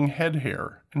and long head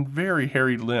hair and very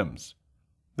hairy limbs.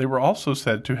 They were also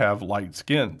said to have light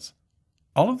skins.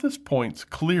 All of this points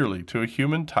clearly to a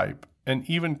human type, and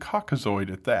even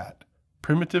Caucasoid at that.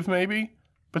 Primitive maybe,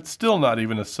 but still not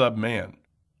even a sub-man.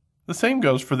 The same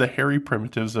goes for the hairy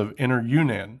primitives of Inner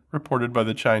Yunnan, reported by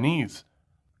the Chinese.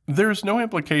 There is no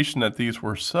implication that these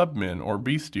were sub-men or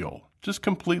bestial, just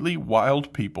completely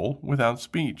wild people without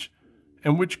speech,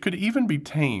 and which could even be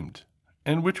tamed,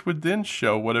 and which would then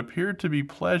show what appeared to be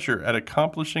pleasure at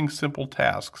accomplishing simple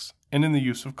tasks and in the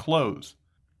use of clothes.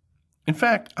 In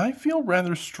fact, I feel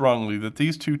rather strongly that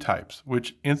these two types,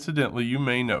 which incidentally you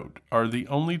may note are the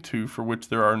only two for which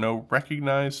there are no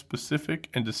recognized specific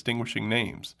and distinguishing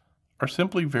names, are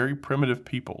simply very primitive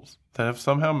peoples that have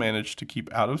somehow managed to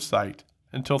keep out of sight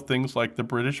until things like the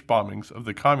British bombings of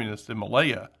the communists in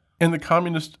Malaya and the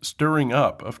communist stirring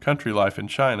up of country life in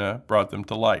China brought them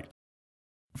to light.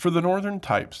 For the northern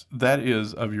types, that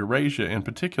is, of Eurasia in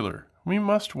particular, we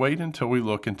must wait until we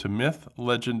look into myth,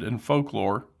 legend, and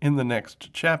folklore in the next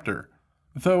chapter.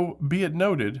 Though, be it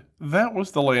noted, that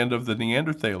was the land of the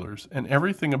Neanderthalers, and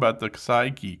everything about the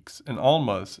Ksai geeks and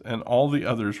Almas and all the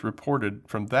others reported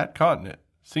from that continent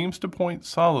seems to point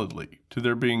solidly to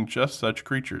their being just such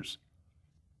creatures.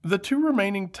 The two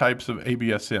remaining types of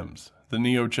ABSMs, the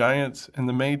Neo-Giants and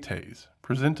the Métis,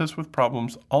 present us with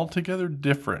problems altogether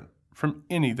different from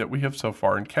any that we have so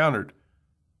far encountered.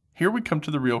 Here we come to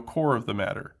the real core of the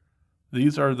matter.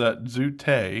 These are the Cuzn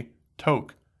T,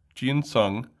 Tok,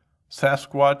 Jiansung,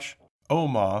 Sasquatch,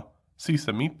 Oma,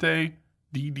 Sisamite,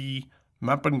 Didi,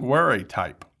 Mapinguari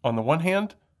type on the one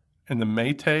hand, and the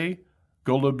Métis,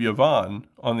 Golubyavan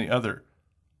on the other.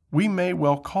 We may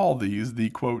well call these the,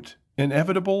 quote,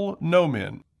 inevitable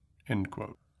no-men, end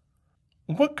quote.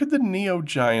 What could the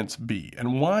Neo-Giants be,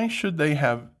 and why should they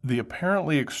have the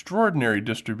apparently extraordinary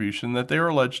distribution that they are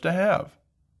alleged to have?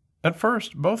 At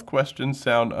first, both questions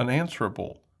sound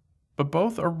unanswerable, but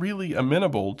both are really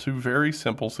amenable to very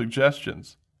simple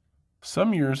suggestions.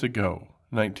 Some years ago,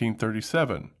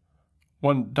 1937,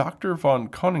 one Dr. von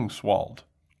Koningswald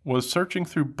was searching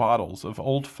through bottles of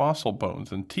old fossil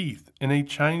bones and teeth in a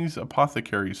Chinese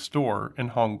apothecary's store in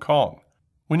Hong Kong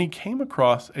when he came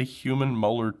across a human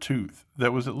molar tooth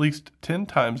that was at least 10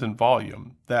 times in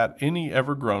volume that any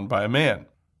ever grown by a man.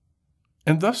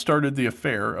 And thus started the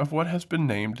affair of what has been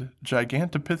named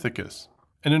Gigantopithecus,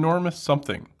 an enormous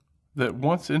something that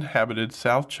once inhabited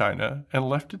South China and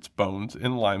left its bones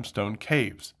in limestone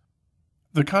caves.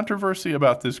 The controversy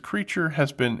about this creature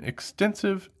has been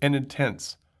extensive and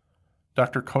intense.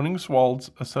 Dr.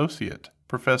 Koningswald's associate,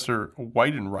 Professor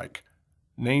Weidenreich,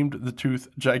 named the tooth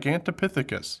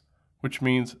Gigantopithecus, which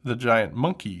means the giant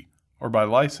monkey, or by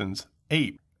license,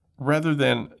 ape, rather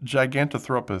than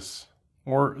Gigantothropus,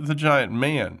 or the giant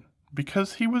man,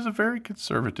 because he was a very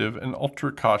conservative and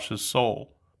ultra-cautious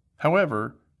soul.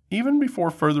 However, even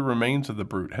before further remains of the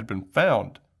brute had been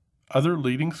found, Other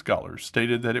leading scholars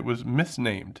stated that it was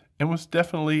misnamed and was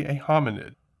definitely a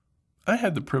hominid. I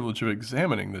had the privilege of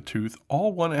examining the tooth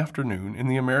all one afternoon in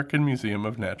the American Museum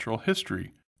of Natural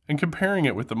History and comparing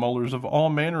it with the molars of all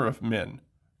manner of men,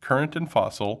 current and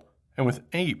fossil, and with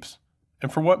apes,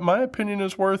 and for what my opinion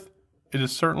is worth, it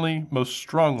is certainly most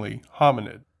strongly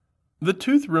hominid. The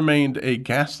tooth remained a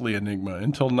ghastly enigma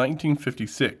until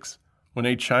 1956, when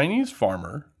a Chinese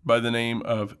farmer by the name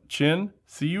of Chen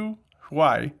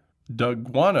Xiu-Huai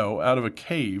dug guano out of a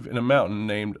cave in a mountain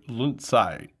named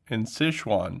Lunsai in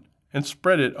Sichuan and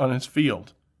spread it on his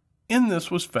field. In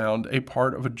this was found a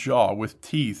part of a jaw with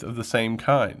teeth of the same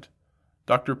kind.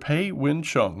 Dr. Pei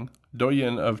Wen-chung,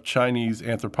 doyen of Chinese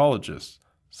anthropologists,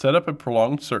 set up a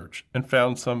prolonged search and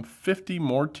found some 50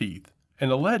 more teeth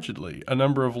and allegedly a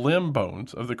number of limb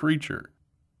bones of the creature.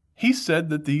 He said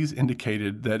that these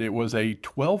indicated that it was a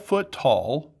 12-foot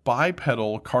tall,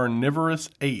 bipedal carnivorous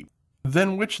ape,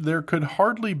 than which there could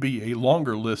hardly be a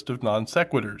longer list of non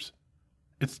sequiturs.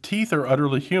 Its teeth are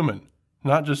utterly human,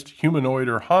 not just humanoid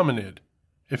or hominid.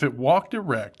 If it walked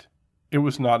erect, it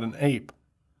was not an ape,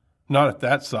 not at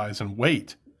that size and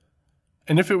weight.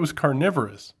 And if it was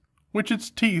carnivorous, which its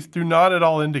teeth do not at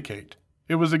all indicate,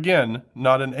 it was again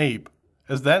not an ape,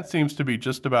 as that seems to be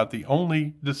just about the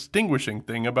only distinguishing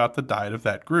thing about the diet of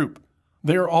that group.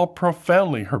 They are all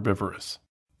profoundly herbivorous,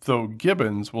 though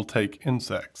gibbons will take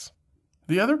insects.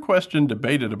 The other question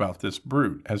debated about this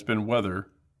brute has been whether,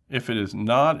 if it is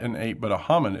not an ape but a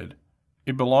hominid,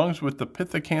 it belongs with the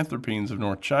pithecanthropines of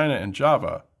North China and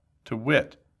Java, to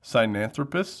wit,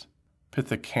 Sinanthropus,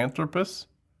 Pithecanthropus,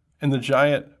 and the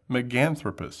giant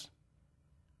Meganthropus.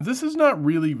 This is not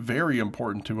really very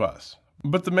important to us,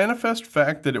 but the manifest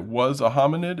fact that it was a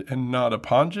hominid and not a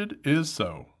pongid is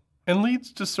so, and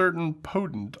leads to certain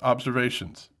potent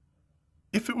observations.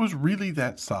 If it was really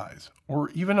that size, or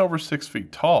even over 6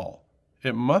 feet tall,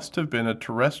 it must have been a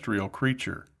terrestrial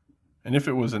creature, and if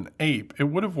it was an ape, it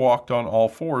would have walked on all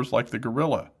fours like the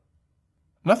gorilla.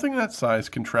 Nothing that size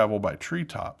can travel by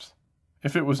treetops.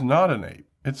 If it was not an ape,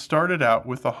 it started out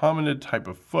with a hominid type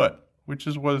of foot, which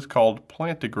is what is called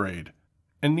plantigrade,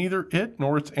 and neither it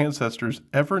nor its ancestors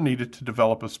ever needed to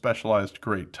develop a specialized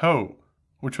great toe,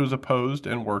 which was opposed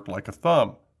and worked like a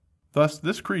thumb. Thus,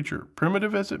 this creature,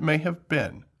 primitive as it may have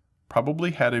been,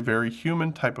 probably had a very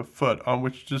human type of foot on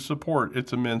which to support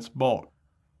its immense bulk.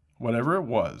 Whatever it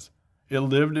was, it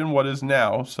lived in what is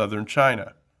now southern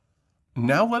China.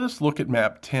 Now let us look at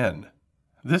map 10.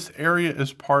 This area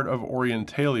is part of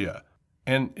Orientalia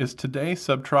and is today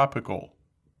subtropical.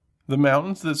 The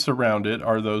mountains that surround it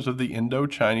are those of the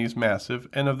Indo-Chinese Massif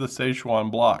and of the Sichuan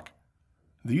Block.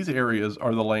 These areas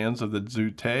are the lands of the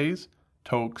Zhutais,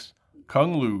 Toks,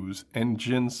 Konglus, and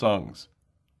Jinsungs,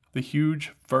 the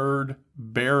huge furred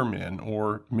bear men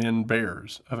or men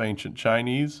bears of ancient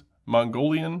Chinese,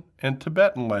 Mongolian, and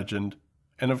Tibetan legend,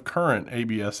 and of current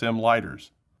ABSM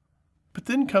lighters. But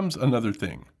then comes another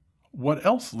thing. What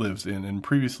else lives in and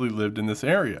previously lived in this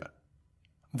area?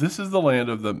 This is the land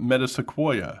of the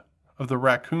metasequoia, of the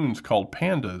raccoons called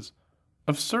pandas,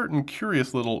 of certain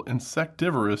curious little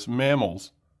insectivorous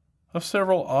mammals, of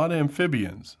several odd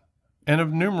amphibians, and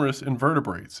of numerous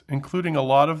invertebrates, including a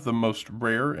lot of the most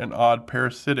rare and odd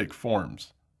parasitic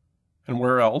forms. And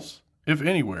where else, if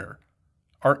anywhere,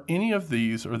 are any of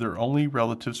these or their only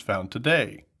relatives found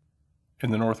today?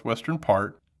 In the northwestern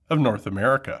part of North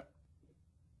America.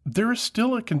 There is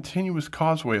still a continuous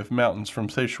causeway of mountains from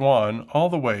Sichuan all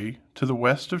the way to the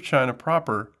west of China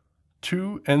proper,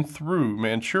 to and through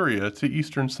Manchuria to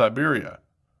eastern Siberia.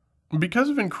 Because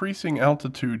of increasing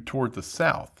altitude toward the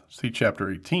south, see Chapter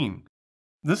 18,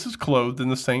 this is clothed in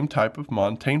the same type of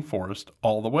montane forest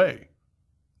all the way.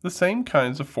 The same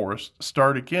kinds of forests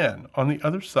start again on the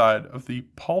other side of the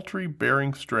paltry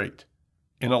Bering Strait,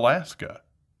 in Alaska,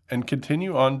 and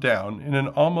continue on down in an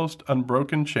almost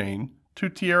unbroken chain to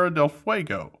Tierra del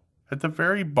Fuego, at the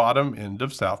very bottom end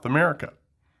of South America.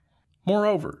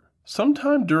 Moreover,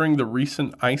 sometime during the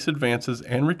recent ice advances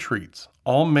and retreats,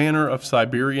 all manner of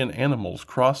Siberian animals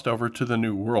crossed over to the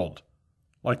New World,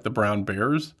 like the brown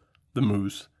bears, the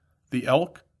moose, the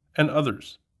elk, and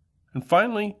others. And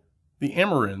finally, the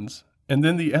Amarins, and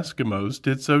then the Eskimos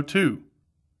did so too.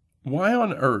 Why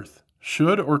on earth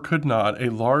should or could not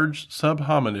a large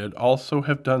subhominid also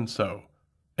have done so,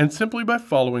 and simply by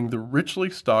following the richly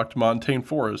stocked montane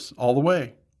forests all the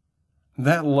way?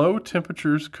 That low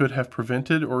temperatures could have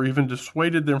prevented or even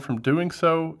dissuaded them from doing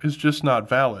so is just not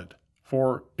valid,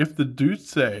 for if the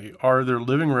Dutse are their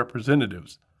living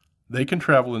representatives, they can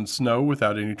travel in snow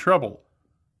without any trouble,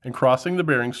 and crossing the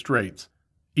Bering Straits,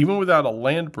 even without a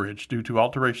land bridge due to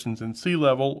alterations in sea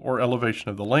level or elevation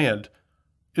of the land,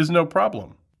 is no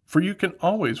problem, for you can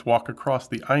always walk across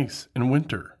the ice in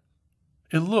winter.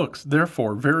 It looks,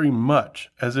 therefore, very much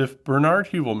as if Bernard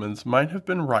Heuvelmans might have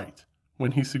been right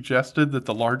when he suggested that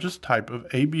the largest type of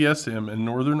ABSM in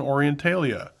northern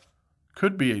Orientalia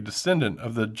could be a descendant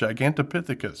of the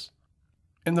Gigantopithecus.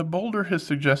 And the bolder his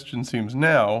suggestion seems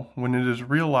now, when it is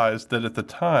realized that at the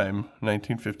time,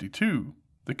 1952,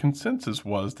 the consensus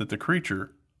was that the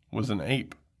creature was an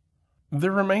ape.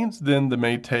 There remains then the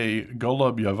Métis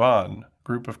Golob Yavan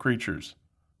group of creatures,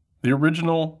 the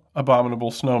original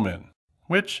Abominable Snowmen,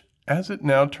 which, as it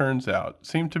now turns out,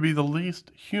 seem to be the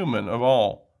least human of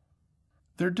all.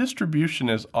 Their distribution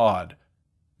is odd,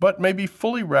 but may be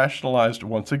fully rationalized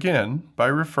once again by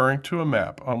referring to a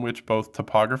map on which both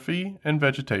topography and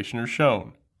vegetation are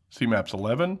shown. See maps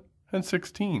 11 and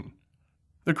 16.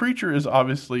 The creature is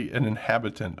obviously an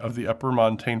inhabitant of the upper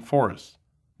montane forests,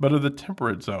 but of the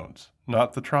temperate zones,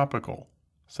 not the tropical,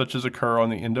 such as occur on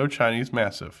the Indo-Chinese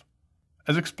Massif.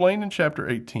 As explained in Chapter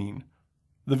 18,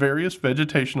 the various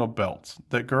vegetational belts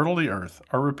that girdle the earth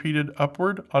are repeated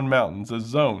upward on mountains as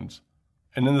zones,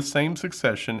 and in the same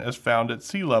succession as found at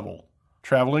sea level,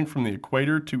 traveling from the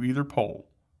equator to either pole.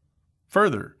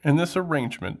 Further, in this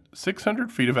arrangement,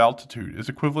 600 feet of altitude is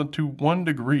equivalent to 1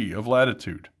 degree of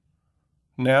latitude.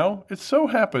 Now, it so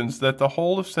happens that the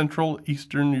whole of central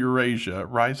eastern Eurasia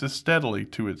rises steadily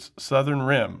to its southern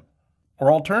rim,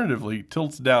 or alternatively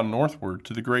tilts down northward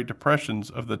to the great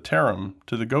depressions of the Tarim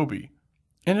to the Gobi.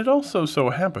 And it also so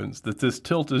happens that this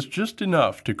tilt is just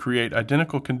enough to create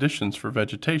identical conditions for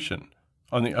vegetation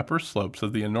on the upper slopes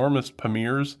of the enormous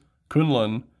Pamirs,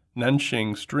 Kunlun,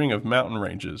 Nanxing string of mountain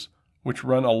ranges which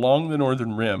run along the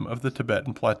northern rim of the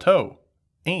Tibetan Plateau,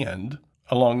 and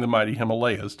along the mighty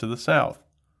Himalayas to the south.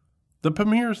 The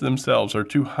Pamirs themselves are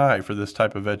too high for this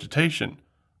type of vegetation,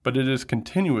 but it is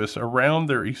continuous around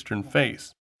their eastern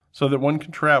face, so that one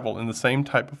can travel in the same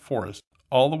type of forest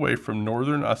all the way from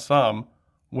northern Assam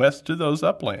west to those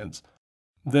uplands,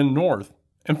 then north,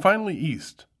 and finally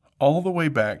east, all the way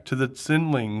back to the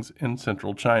Xinlings in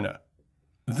central China.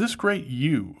 This great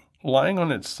U, lying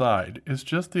on its side, is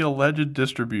just the alleged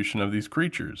distribution of these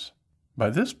creatures. By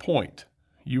this point,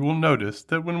 you will notice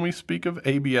that when we speak of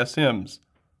ABSMs,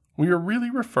 we are really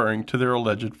referring to their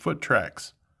alleged foot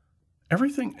tracks.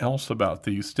 Everything else about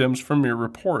these stems from mere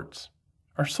reports.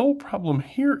 Our sole problem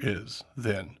here is,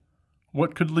 then,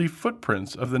 what could leave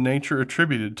footprints of the nature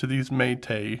attributed to these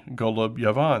Métis Golob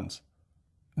Yavans?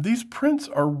 These prints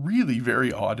are really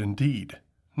very odd indeed.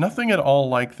 Nothing at all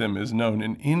like them is known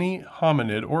in any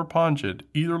hominid or pongid,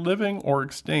 either living or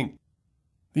extinct.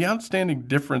 The outstanding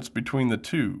difference between the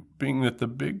two being that the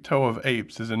big toe of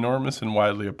apes is enormous and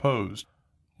widely opposed,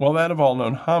 while that of all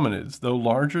known hominids, though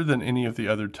larger than any of the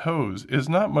other toes, is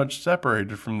not much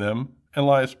separated from them and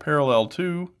lies parallel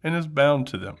to and is bound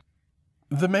to them.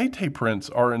 The Métis prints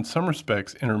are in some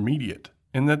respects intermediate,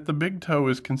 in that the big toe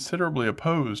is considerably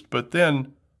opposed, but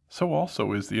then, so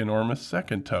also is the enormous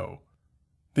second toe.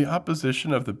 The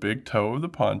opposition of the big toe of the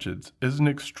pongids is an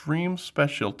extreme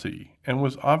specialty and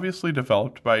was obviously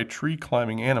developed by a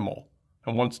tree-climbing animal,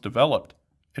 and once developed,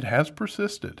 it has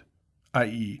persisted,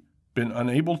 i.e., been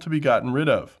unable to be gotten rid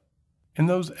of. In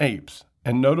those apes,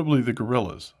 and notably the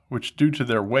gorillas, which due to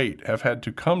their weight have had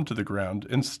to come to the ground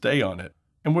and stay on it,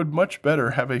 and would much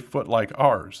better have a foot like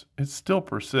ours, it still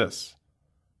persists.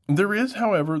 There is,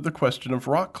 however, the question of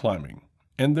rock climbing,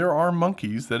 and there are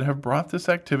monkeys that have brought this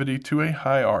activity to a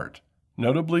high art,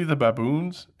 notably the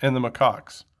baboons and the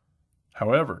macaques.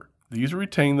 However, these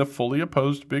retain the fully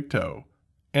opposed big toe,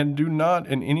 and do not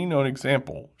in any known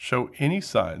example show any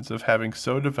signs of having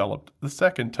so developed the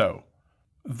second toe.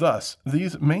 Thus,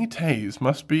 these Métis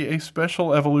must be a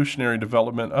special evolutionary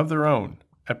development of their own,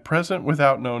 at present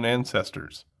without known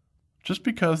ancestors. Just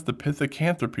because the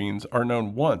Pithecanthropines are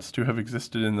known once to have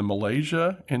existed in the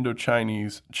Malaysia,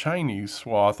 Indo-Chinese, Chinese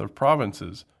swath of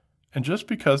provinces, and just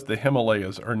because the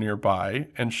Himalayas are nearby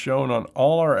and shown on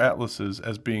all our atlases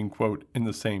as being, quote, in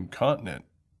the same continent,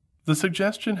 the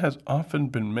suggestion has often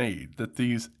been made that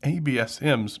these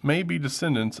ABSMs may be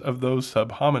descendants of those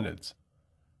subhominids.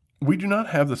 We do not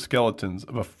have the skeletons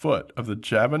of a foot of the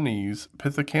Javanese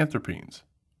Pithecanthropines,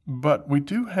 but we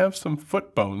do have some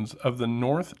foot bones of the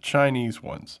North Chinese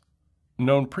ones,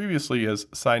 known previously as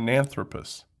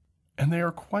Sinanthropus, and they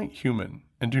are quite human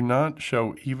and do not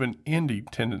show even any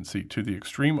tendency to the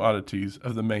extreme oddities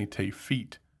of the Métis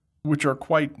feet, which are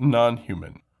quite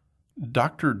non-human.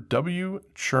 Dr. W.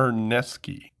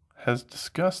 Chernesky has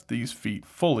discussed these feet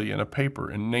fully in a paper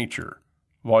in Nature,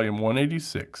 Volume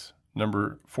 186,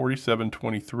 number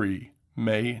 4723,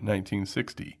 May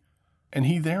 1960. and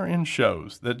he therein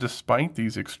shows that despite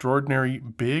these extraordinary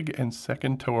big and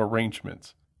second toe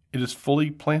arrangements, it is fully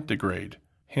plantigrade.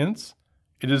 Hence,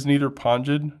 it is neither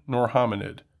pongid nor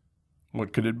hominid.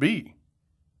 What could it be?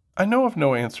 I know of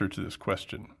no answer to this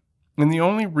question, and the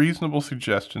only reasonable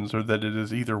suggestions are that it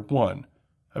is either 1,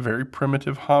 a very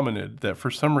primitive hominid that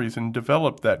for some reason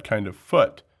developed that kind of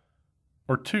foot,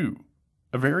 or 2,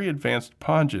 a very advanced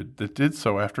pongid that did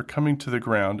so after coming to the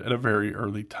ground at a very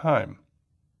early time.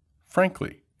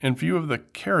 Frankly, in view of the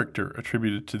character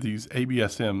attributed to these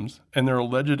ABSMs and their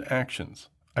alleged actions,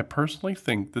 I personally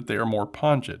think that they are more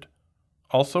pongid.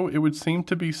 Also, it would seem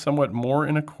to be somewhat more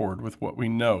in accord with what we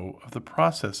know of the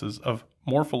processes of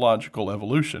morphological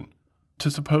evolution, to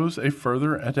suppose a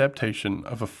further adaptation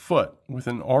of a foot with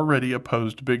an already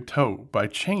opposed big toe by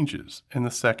changes in the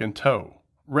second toe,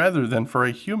 rather than for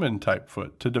a human-type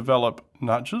foot to develop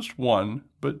not just 1,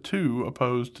 but 2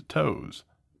 opposed toes.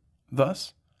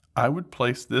 Thus, I would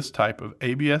place this type of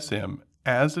ABSM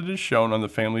as it is shown on the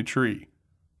family tree,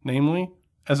 namely,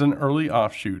 as an early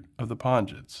offshoot of the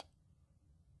pongids.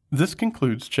 This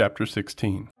concludes Chapter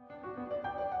 16.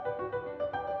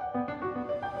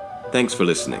 Thanks for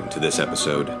listening to this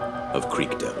episode of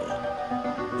Creek Devil.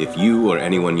 If you or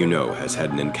anyone you know has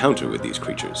had an encounter with these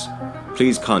creatures,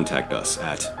 please contact us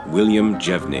at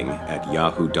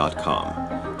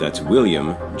williamjevning@yahoo.com. That's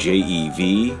William,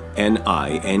 Jevning,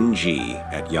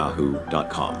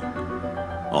 @yahoo.com.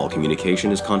 All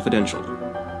communication is confidential.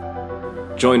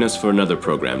 Join us for another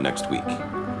program next week.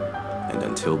 And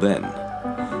until then,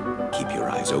 keep your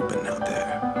eyes open out there.